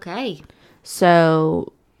 Okay.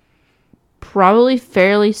 So probably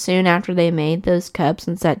fairly soon after they made those cups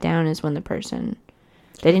and sat down is when they didn't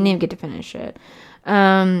even get to finish it.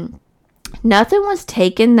 Nothing was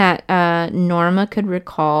taken that Norma could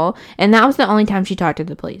recall, and that was the only time she talked to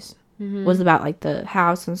the police. Was about like the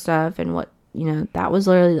house and stuff, and what, that was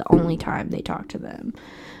literally the only time they talked to them.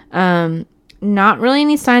 Not really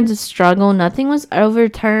any signs of struggle. Nothing was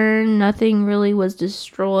overturned. Nothing really was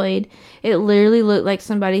destroyed. It literally looked like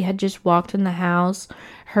somebody had just walked in the house,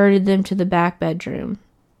 herded them to the back bedroom.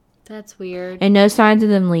 That's weird. And no signs of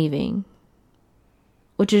them leaving.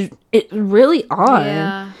 Which is really odd.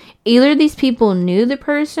 Yeah. Either these people knew the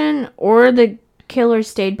person or the killer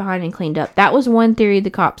stayed behind and cleaned up. That was one theory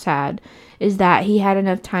the cops had, is that he had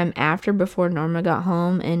enough time before Norma got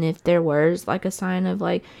home, and if there was like a sign of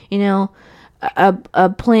like, a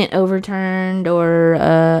plant overturned or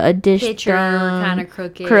a dish Pitcher kind of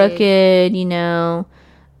crooked,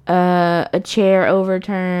 a chair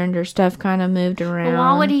overturned or stuff kind of moved around.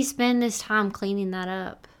 Well, why would he spend this time cleaning that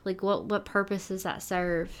up? Like, what purpose does that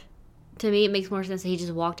serve? To me, it makes more sense that he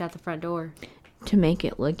just walked out the front door. To make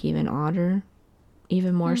it look even odder,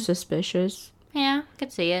 even more suspicious. Yeah, I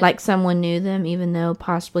could see it. Like someone knew them, even though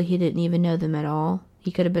possibly he didn't even know them at all.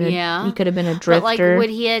 He could have been he could have been a drifter. But like, would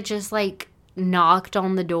he have just like knocked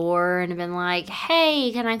on the door and been like,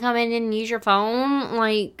 "Hey, can I come in and use your phone?"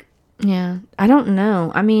 Like, yeah, I don't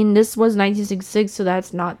know. I mean, this was 1966, so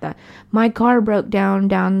that's not that. My car broke down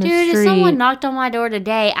the street. Dude, if someone knocked on my door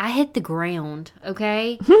today, I hit the ground,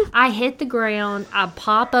 okay? I hit the ground. I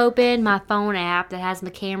pop open my phone app that has my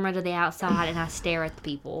camera to the outside, and I stare at the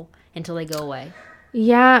people until they go away.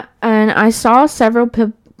 Yeah, and I saw several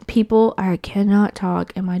people. I cannot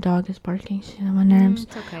talk, and my dog is barking. She's on my nerves.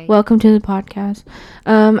 It's okay. Welcome to the podcast.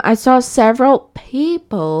 I saw several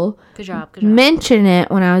people Good job. mention it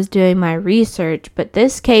when I was doing my research, but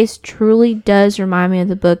this case truly does remind me of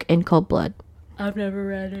the book In Cold Blood. I've never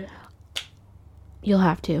read it. You'll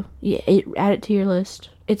have to. Add it to your list.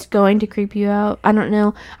 It's going to creep you out. I don't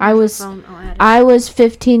know. I was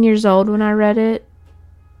 15 years old when I read it.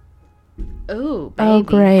 Ooh, baby. Oh,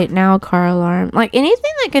 great. Now a car alarm. Like,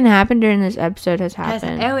 anything that can happen during this episode has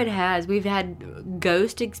happened. It has. We've had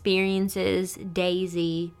ghost experiences.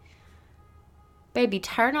 Daisy. Baby,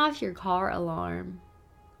 turn off your car alarm.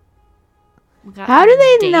 How do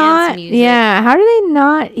they not? Music. Yeah, how do they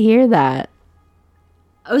not hear that?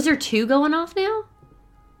 Oh, is there two going off now?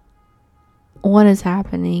 What is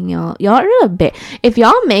happening, y'all? Y'all are a bit. If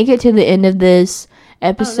y'all make it to the end of this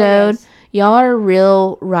episode, y'all are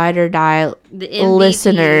real ride or die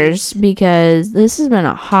listeners, because this has been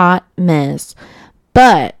a hot mess.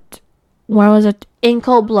 But where was it? In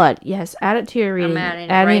Cold Blood. Yes, add it to your reading.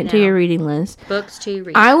 Adding it to your reading list. Books to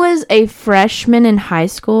read. I was a freshman in high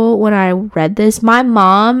school when I read this. My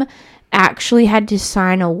mom actually had to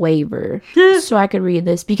sign a waiver so I could read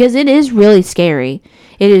this, because it is really scary.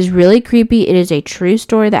 It is really creepy. It is a true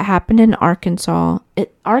story that happened in Arkansas.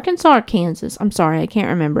 Arkansas or Kansas? I'm sorry, I can't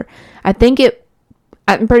remember. I'm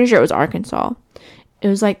pretty sure it was Arkansas. It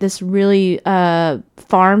was like this really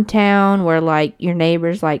farm town where like your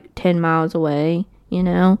neighbor's like 10 miles away,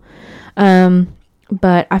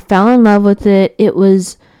 But I fell in love with it. It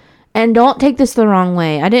was, and don't take this the wrong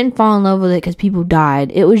way, I didn't fall in love with it because people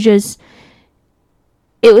died. It was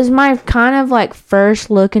my kind of like first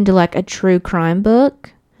look into like a true crime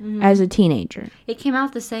book as a teenager. It came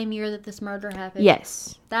out the same year that this murder happened.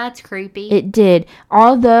 Yes. That's creepy. It did.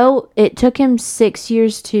 Although it took him 6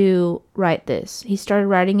 years to write this. He started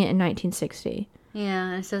writing it in 1960.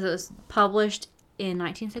 Yeah, it says it was published in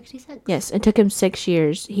 1966. Yes, it took him 6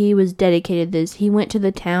 years. He was dedicated to this. He went to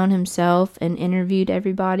the town himself and interviewed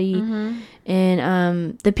everybody.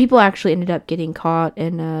 And the people actually ended up getting caught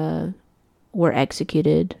and were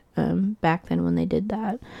executed back then when they did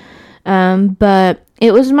that. But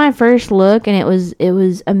it was my first look, and it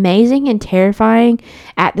was amazing and terrifying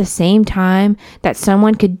at the same time that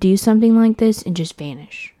someone could do something like this and just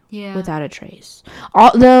vanish without a trace.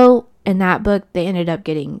 Although in that book they ended up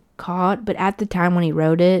getting caught, but at the time when he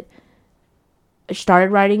started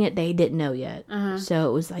writing it, they didn't know yet. So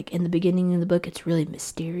it was like in the beginning of the book, it's really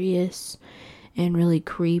mysterious and really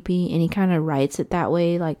creepy, and he kind of writes it that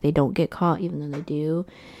way, like they don't get caught even though they do.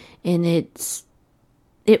 And it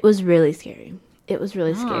was really scary. It was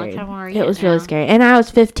really Oh, I scary. kinda wanna read It it was really now. scary. And I was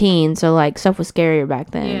 15, so like stuff was scarier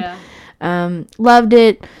back then. Yeah. Loved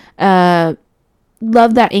it.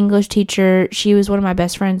 Loved that English teacher. She was one of my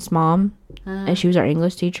best friend's mom, and she was our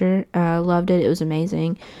English teacher. Loved it. It was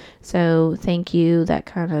amazing. So thank you. That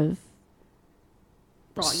kind of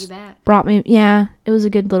Brought you back. brought me. Yeah, it was a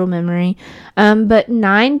good little memory. But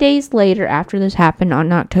 9 days later, after this happened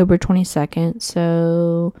on October 22nd,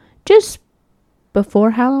 so just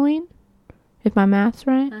before Halloween, if my math's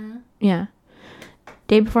right. Yeah.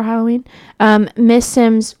 Day before Halloween, Miss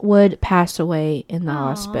Sims would pass away in the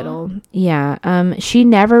hospital. Yeah. She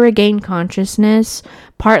never regained consciousness,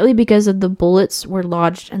 partly because of the bullets were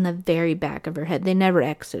lodged in the very back of her head. They never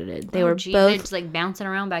exited. They were They're both, just like bouncing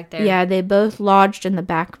around back there. yeah, they both lodged in the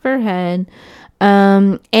back of her head.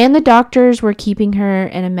 And the doctors were keeping her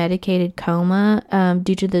in a medicated coma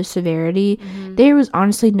due to the severity. There was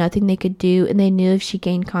honestly nothing they could do, and they knew if she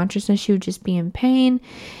gained consciousness, she would just be in pain.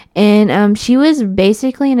 And she was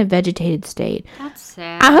basically in a vegetated state. That's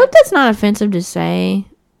sad. I hope that's not offensive to say,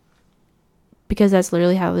 because that's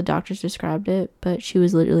literally how the doctors described it. But she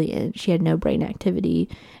was literally she had no brain activity,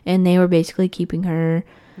 and they were basically keeping her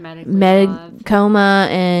Medically alive. coma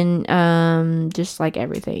and just like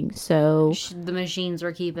everything. So The machines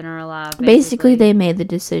were keeping her alive. basically they made the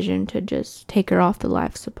decision to just take her off the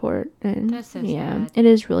life support. And That's so yeah, sad. it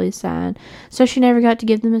is really sad. So she never got to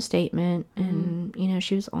give them a statement, and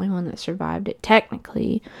she was the only one that survived it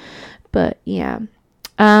technically. But yeah.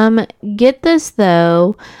 Get this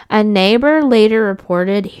though, a neighbor later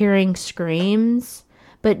reported hearing screams,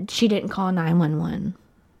 but she didn't call 911.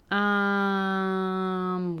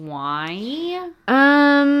 Why?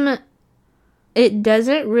 It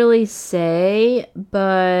doesn't really say,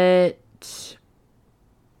 but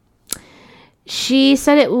she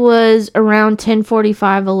said it was around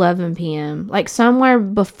 10:45, 11 p.m. Like somewhere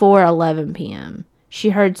before 11 p.m. She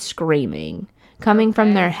heard screaming coming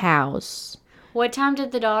from their house. What time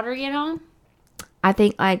did the daughter get home? I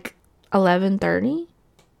think like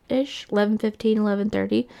 11:30-ish, 11:15,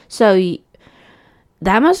 11:30. So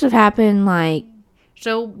that must have happened like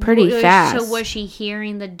pretty fast. So was she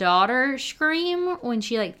hearing the daughter scream when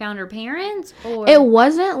she like found her parents? Or it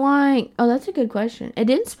wasn't like, oh, that's a good question. It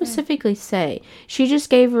didn't specifically say. She just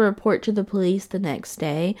gave a report to the police the next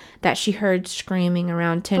day that she heard screaming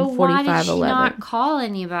around 10:45, why did she 11. not call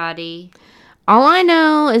anybody? All I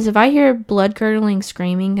know is if I hear blood curdling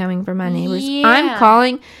screaming coming from my neighbors, I'm Yeah.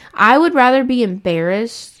 calling. I would rather be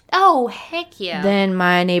embarrassed Oh, heck yeah. than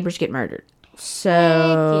my neighbors get murdered.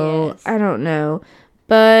 So Heck yes. I don't know.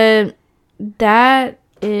 But that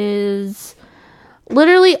is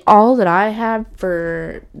literally all that I have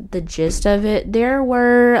for the gist of it. There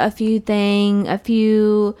were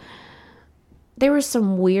there were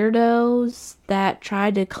some weirdos that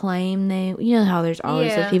tried to claim how there's always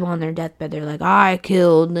those Yeah. people on their deathbed. They're like, I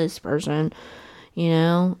killed this person,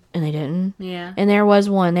 and they didn't. Yeah. And there was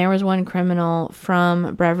one criminal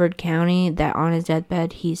from Brevard County that on his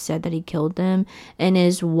deathbed, he said that he killed them. And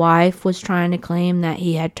his wife was trying to claim that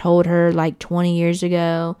he had told her like 20 years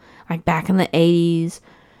ago, like back in the 80s,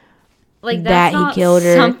 Like that that's he not killed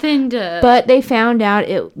her. something to. But they found out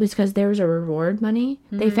it was because there was a reward money.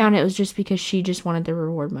 They found it was just because she just wanted the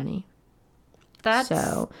reward money. That's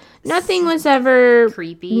So nothing was ever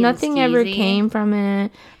creepy and Nothing ever skeezy. came from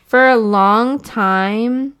it. For a long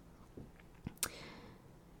time,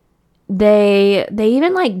 they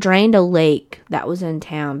even like drained a lake that was in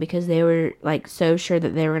town because they were like so sure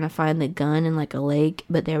that they were gonna find the gun in like a lake,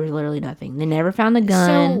 but there was literally nothing. They never found the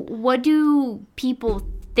gun. So what do people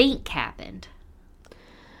think happened?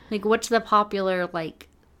 Like, what's the popular like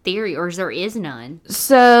theory, or there is none?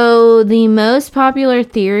 So the most popular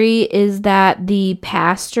theory is that the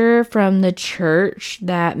pastor from the church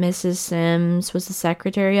that Mrs. Sims was the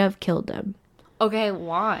secretary of killed them. Okay,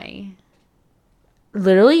 why?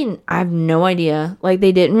 Literally, I have no idea. Like,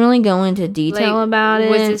 they didn't really go into detail Like, about it.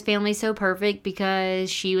 Was his family so perfect because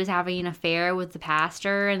she was having an affair with the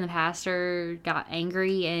pastor, and the pastor got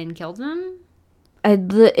angry and killed them?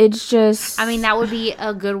 It's just... I mean, that would be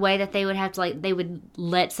a good way that they would have to, like, they would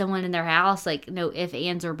let someone in their house, like, no ifs,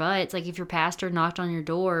 ands, or buts. Like, if your pastor knocked on your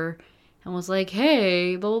door and was like,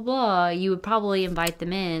 hey, blah, blah, blah, you would probably invite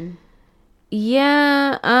them in.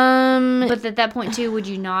 Yeah, But at that point, too, would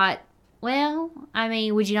you not, well, I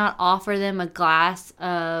mean, would you not offer them a glass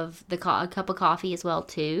of a cup of coffee as well,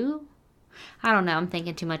 too? I don't know. I'm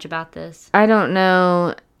thinking too much about this. I don't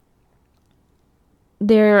know.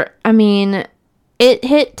 It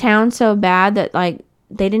hit town so bad that, like,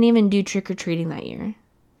 they didn't even do trick-or-treating that year.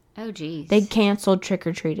 Oh, geez. They canceled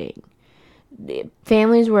trick-or-treating.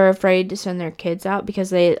 Families were afraid to send their kids out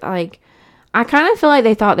because they, like, I kind of feel like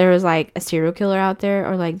they thought there was like a serial killer out there,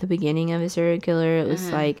 or like the beginning of a serial killer. It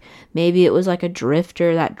was like maybe it was like a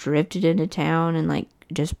drifter that drifted into town and like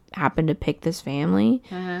just happened to pick this family.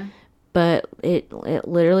 But it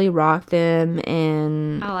literally rocked them,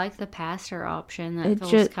 and I like the pastor option. That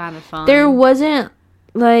feels kind of fun. There wasn't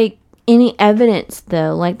like any evidence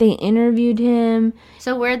though. Like they interviewed him.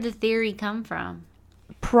 So where'd the theory come from?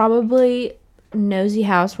 Probably nosy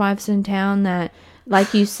housewives in town that,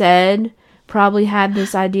 like you said, probably had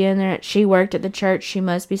this idea in there that she worked at the church. She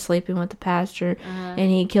must be sleeping with the pastor,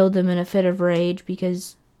 and he killed them in a fit of rage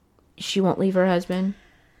because she won't leave her husband.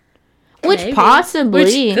 Which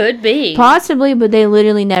could be. Possibly, but they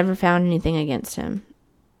literally never found anything against him.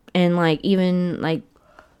 And, like, even, like,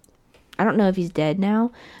 I don't know if he's dead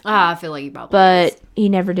now. I feel like he probably But is. he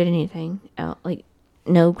never did anything. Like,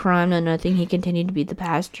 no crime, no nothing. He continued to be the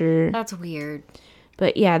pastor. That's weird.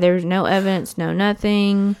 But, yeah, there was no evidence, no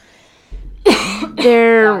nothing.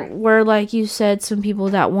 There were, like you said, some people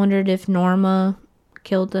that wondered if Norma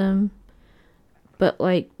killed them. But,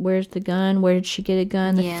 like, where's the gun? Where did she get a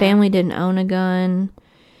gun? The family didn't own a gun.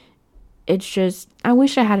 It's just, I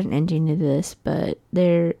wish I had an ending to this, but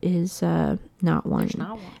there is not one. There's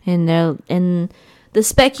not one. And the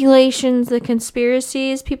speculations, the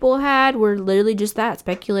conspiracies people had were literally just that,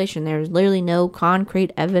 speculation. There was literally no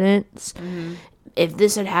concrete evidence. If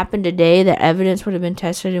this had happened today, that evidence would have been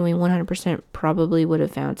tested and we 100% probably would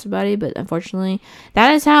have found somebody. But unfortunately,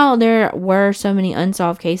 that is how there were so many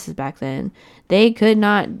unsolved cases back then. They could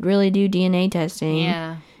not really do DNA testing.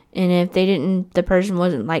 Yeah. And if they didn't, the person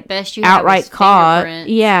wasn't like Best you outright caught.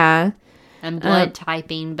 Yeah. And blood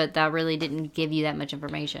typing, but that really didn't give you that much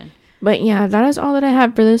information. But yeah, that is all that I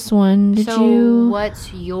have for this one. So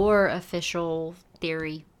what's your official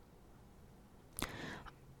theory?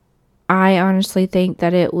 I honestly think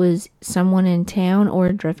that it was someone in town or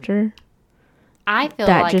a drifter. I feel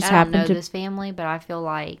that like, just I don't know happened to- this family, but I feel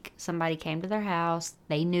like somebody came to their house,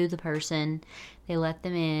 they knew the person, they let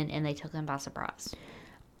them in, and they took them by surprise.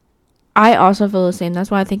 I also feel the same.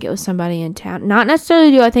 That's why I think it was somebody in town. Not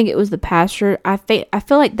necessarily do I think it was the pastor. I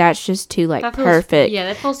feel like that's just too like perfect.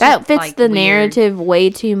 Yeah, that fits like, the weird. narrative way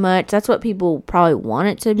too much. That's what people probably want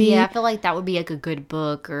it to be. Yeah, I feel like that would be like a good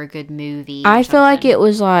book or a good movie. I feel like it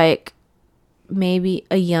was like maybe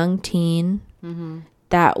a young teen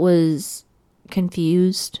that was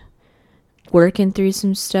confused, working through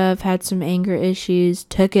some stuff, had some anger issues,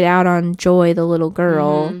 took it out on Joy, the little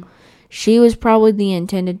girl. She was probably the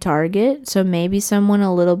intended target, so maybe someone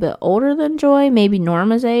a little bit older than Joy, maybe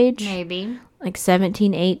Norma's age. Maybe. Like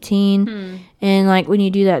 17, 18. And, like, when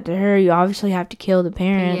you do that to her, you obviously have to kill the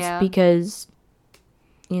parents because,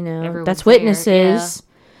 you know, Everyone's that's there, witnesses.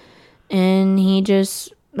 And he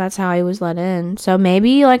just, that's how he was let in. So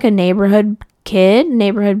maybe, like, a neighborhood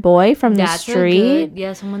boy from the street.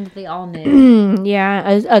 Yeah, someone that they all knew.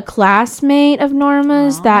 Yeah, a classmate of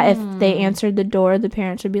Norma's that if they answered the door, the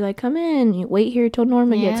parents would be like, come in, you wait here till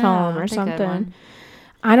Norma gets home or something.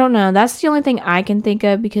 I don't know. That's the only thing I can think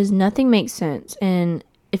of because nothing makes sense. And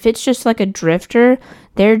if it's just like a drifter,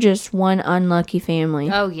 they're just one unlucky family.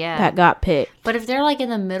 Oh, yeah. That got picked. But if they're like in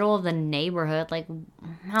the middle of the neighborhood, like, I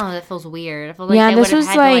don't know, that feels weird. I feel like they would have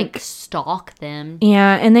had to like stalk them.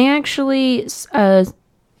 Yeah, and they actually,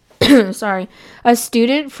 sorry, a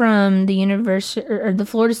student from the university or the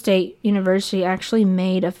Florida State University actually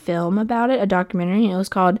made a film about it, a documentary. It was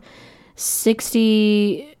called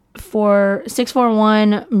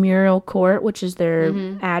 641 Mural Court, which is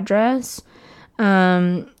their address.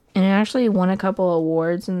 And it actually won a couple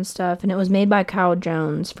awards and stuff. And it was made by Kyle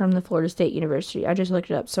Jones from the Florida State University. I just looked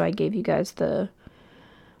it up, so I gave you guys the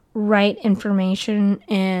right information.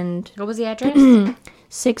 And what was the address?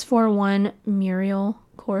 641 Muriel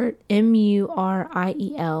Court,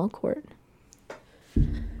 Muriel Court.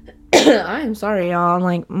 I am sorry, y'all.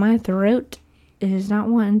 Like, my throat is not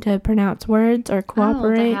wanting to pronounce words or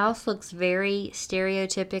cooperate. The house looks very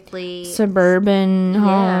stereotypically suburban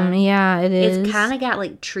home. Yeah, it is. It's kind of got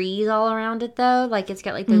like trees all around it though. Like it's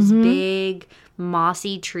got like those big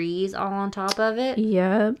mossy trees all on top of it.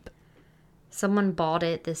 Yep. Someone bought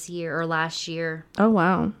it this year or last year. Oh,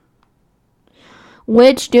 wow.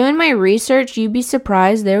 Which, doing my research, you'd be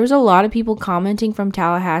surprised. There was a lot of people commenting from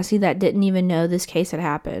Tallahassee that didn't even know this case had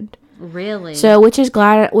happened. Really? So, which is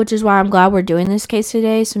why I'm glad we're doing this case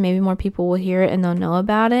today. So maybe more people will hear it and they'll know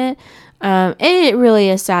about it. And it really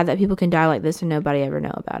is sad that people can die like this and nobody ever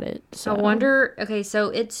know about it. So I wonder. Okay, so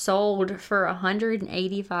it sold for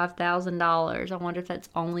 $185,000. I wonder if that's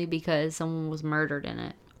only because someone was murdered in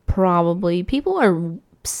it. Probably people are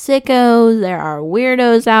sickos. There are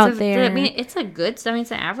weirdos out there. I mean, it's it's an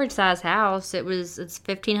average size house. It's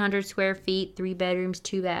 1,500 square feet, 3 bedrooms,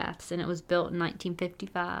 2 baths, and it was built in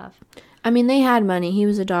 1955. I mean, they had money. He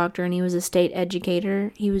was a doctor and he was a state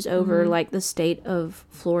educator. He was over like the state of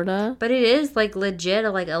Florida. But it is like legit,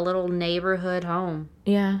 like a little neighborhood home.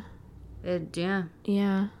 Yeah.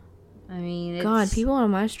 Yeah. I mean, God, people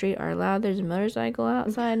on my street are loud. There's a motorcycle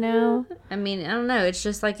outside now. I mean, I don't know. It's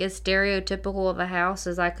just like as stereotypical of a house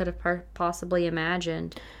as I could have possibly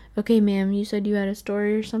imagined. Okay, ma'am, you said you had a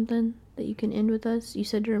story or something that you can end with us? You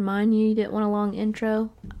said to remind you didn't want a long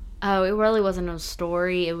intro? Oh, it really wasn't a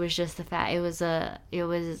story. It was just the fact it was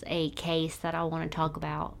a case that I want to talk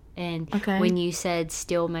about. And when you said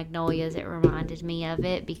Steel Magnolias, it reminded me of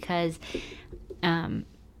it because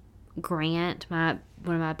Grant,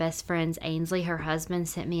 one of my best friends, Ainsley, her husband,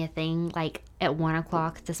 sent me a thing like at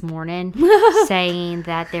 1:00 this morning saying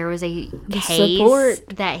that there was a case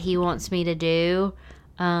that he wants me to do.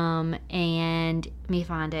 And let me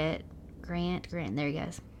find it. Grant, there he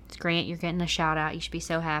goes. Grant, you're getting a shout out. You should be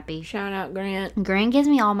so happy. Shout out, Grant. Grant gives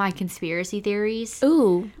me all my conspiracy theories.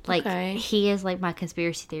 Ooh, like he is like my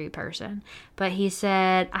conspiracy theory person. But he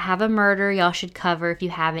said, I have a murder y'all should cover if you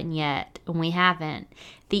haven't yet. And we haven't.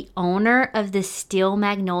 The owner of the Steel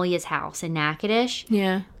Magnolias house in Natchitoches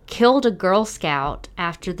killed a Girl Scout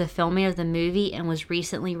after the filming of the movie and was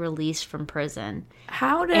recently released from prison.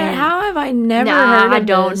 How have I never heard of this? I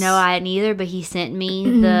don't know I neither, but he sent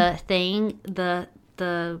me the thing, the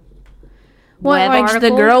web article. The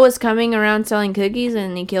girl was coming around selling cookies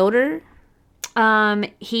and he killed her?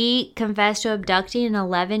 He confessed to abducting an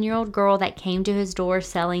 11-year-old girl that came to his door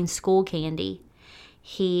selling school candy.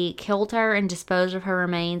 He killed her and disposed of her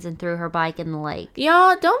remains and threw her bike in the lake.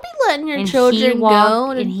 Y'all, don't be letting your children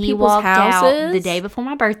go to people's houses. Out the day before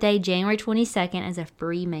my birthday, January 22nd, as a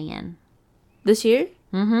free man. This year?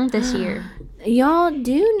 Mm-hmm, this year. Y'all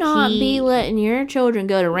do not be letting your children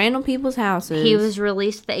go to random people's houses. He was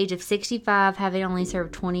released at the age of 65, having only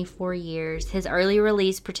served 24 years. His early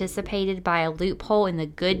release participated by a loophole in the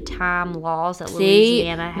good time laws that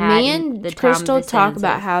Louisiana had. Me and Crystal talk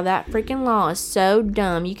about how that freaking law is so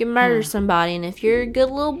dumb. You can murder somebody, and if you're a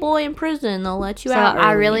good little boy in prison, they'll let you out early.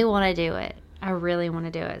 I really want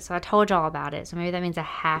to do it. So I told y'all about it. So maybe that means I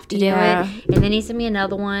have to do it. And then he sent me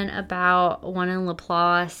another one about one in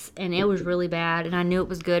Laplace, and it was really bad. And I knew it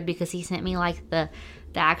was good because he sent me like the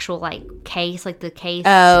actual like case, like the case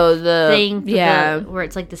thing, where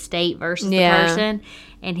it's like the state versus the person.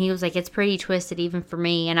 And he was like, it's pretty twisted even for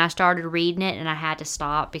me. And I started reading it, and I had to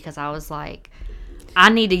stop because I was like, I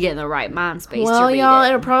need to get in the right mind space to read y'all, it.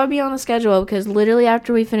 It'll probably be on the schedule because literally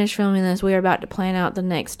after we finish filming this, we are about to plan out the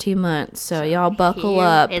next 2 months. So y'all buckle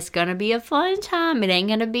up. It's going to be a fun time. It ain't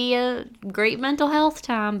going to be a great mental health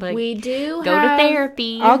time, but we do go to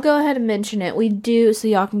therapy. I'll go ahead and mention it. We do, so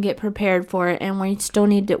y'all can get prepared for it. And we still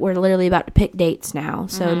need to, we're literally about to pick dates now.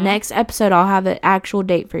 So next episode, I'll have an actual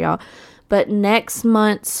date for y'all. But next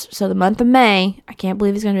month's, so the month of May, I can't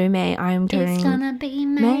believe it's going to be May. It's going to be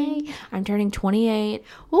May. I'm turning 28.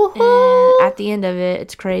 Woohoo! And at the end of it,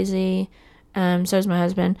 it's crazy. So is my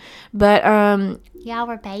husband. But, y'all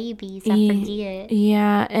were babies, I forget.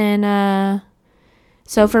 Yeah, and,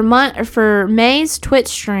 so for May's Twitch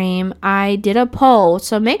stream, I did a poll.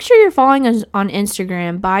 So make sure you're following us on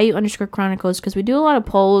Instagram, Bayou_Chronicles, because we do a lot of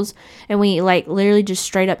polls, and we like literally just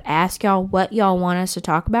straight up ask y'all what y'all want us to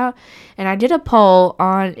talk about. And I did a poll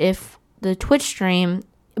on if the Twitch stream,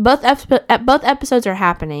 both episodes are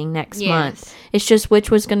happening next month. It's just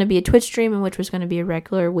which was going to be a Twitch stream and which was going to be a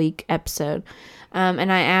regular week episode.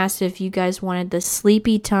 And I asked if you guys wanted the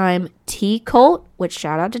Sleepy Time Tea Cult, which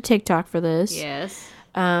shout out to TikTok for this. Yes.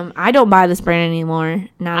 I don't buy this brand anymore.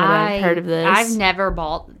 Now that I've heard of this, I've never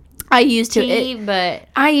bought. I used to,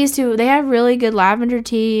 They have really good lavender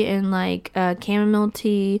tea and like chamomile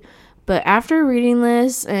tea. But after reading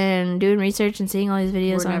this and doing research and seeing all these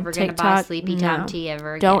videos on TikTok, we're never gonna buy Sleepy Time tea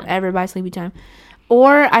ever again. Don't ever buy Sleepy Time.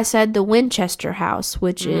 Or I said the Winchester House,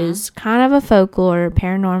 which is kind of a folklore,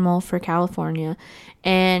 paranormal for California,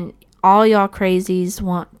 and all y'all crazies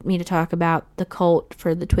want me to talk about the cult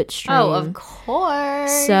for the Twitch stream. Oh, of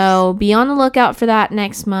course. So be on the lookout for that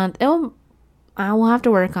next month. I will have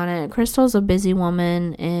to work on it. Crystal's a busy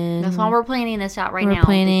woman, and that's why we're planning this out right now. We're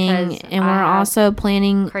planning, and we're also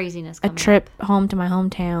planning a trip home to my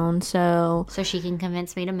hometown. So she can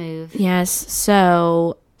convince me to move. Yes.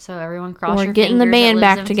 So everyone cross your fingers. We're getting the band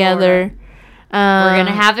back together. We're going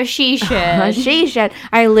to have a she shed. A she shed.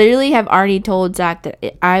 I literally have already told Zach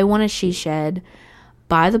that I want a she shed,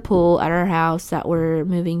 by the pool at our house that we're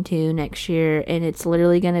moving to next year, and it's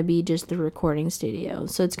literally going to be just the recording studio.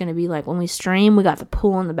 So it's going to be like when we stream, we got the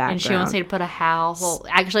pool in the background. And she wants me to put a house. Well,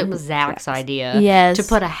 actually, it was Zach's idea. Yes. To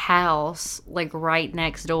put a house like right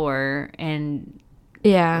next door and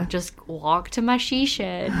yeah, just walk to my she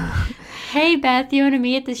shed. Hey, Beth, you want to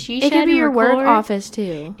meet at the she shed? It could be and your work record? office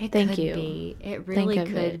too. It Thank could you. Be. It really Think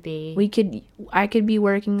of could it. be. I could be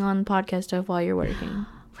working on podcast stuff while you're working.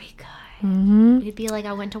 We could. Mm-hmm. It'd be like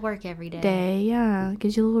I went to work every day. Yeah,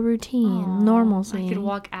 gives you a little routine, Aw, normalcy. I could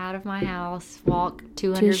walk out of my house, walk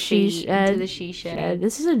 200 feet into the she shed.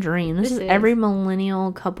 This is a dream. This is every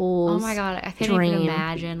millennial couple's. Oh my god, I couldn't dream. even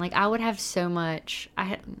imagine. Like I would have so much.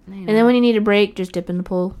 And then when you need a break, just dip in the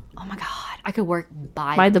pool. Oh my god, I could work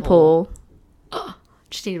by the pool.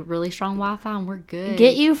 Just need a really strong Wi-Fi and we're good.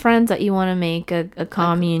 Get you friends that you want to make a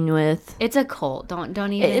commune with. It's a cult. Don't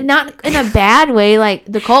even. Not in a bad way. Like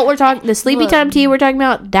the cult we're talking, the sleepy time tea we're talking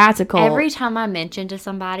about. That's a cult. Every time I mention to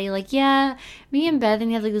somebody, like, yeah, me and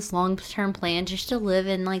Bethany have like this long-term plan just to live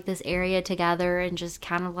in like this area together and just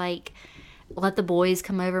kind of like let the boys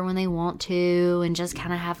come over when they want to and just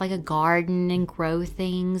kind of have like a garden and grow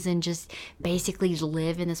things and just basically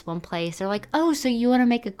live in this one place. They're like, oh, so you want to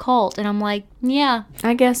make a cult? And I'm like, yeah.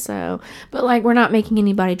 I guess so. But like, we're not making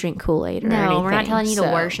anybody drink Kool-Aid or anything. No, we're not telling you to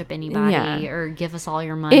worship anybody or give us all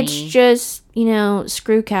your money. It's just,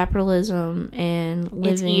 screw capitalism and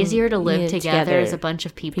living. It's easier to live together as a bunch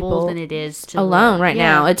of people than it is to alone live. right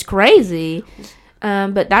now. It's crazy.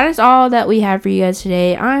 But that is all that we have for you guys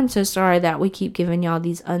today. I'm so sorry that we keep giving y'all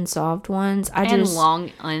these unsolved ones.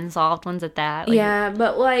 Long unsolved ones at that.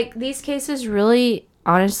 But like these cases really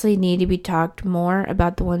honestly need to be talked more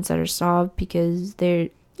about the ones that are solved because they're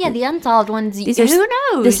the unsolved ones. Who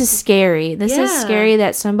knows? This is scary. This is scary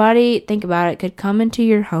that somebody, think about it, could come into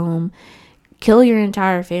your home, kill your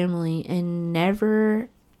entire family, and never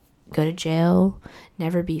go to jail,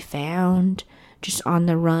 never be found. Just on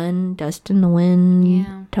the run, dust in the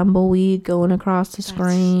wind, tumbleweed going across the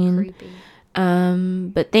screen. Creepy.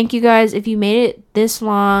 But thank you guys. If you made it this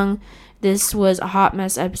long, this was a hot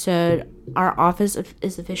mess episode. Our office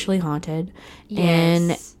is officially haunted.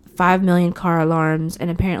 And 5 million car alarms. And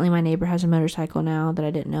apparently my neighbor has a motorcycle now that I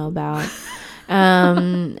didn't know about.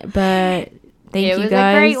 But thank you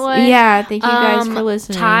guys. A great one. Yeah, thank you guys for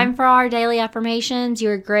listening. Time for our daily affirmations.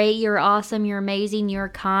 You're great. You're awesome. You're amazing. You're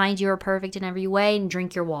kind. You're perfect in every way. And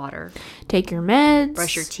drink your water. Take your meds.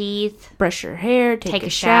 Brush your teeth. Brush your hair. Take a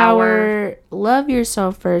shower. Love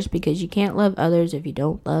yourself first because you can't love others if you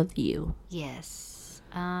don't love you. Yes.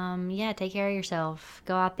 Take care of yourself.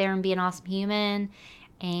 Go out there and be an awesome human.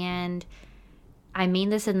 And I mean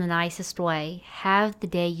this in the nicest way. Have the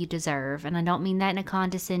day you deserve. And I don't mean that in a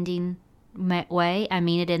condescending way. I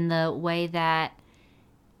mean it in the way that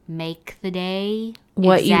make the day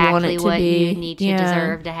what exactly you want it to what be. you need to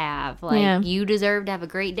deserve to have. Like you deserve to have a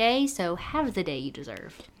great day, so have the day you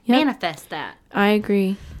deserve. Manifest that. I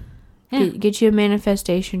agree. Get you a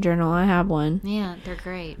manifestation journal. I have one. Yeah, they're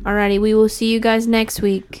great. Alrighty, we will see you guys next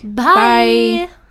week. Bye.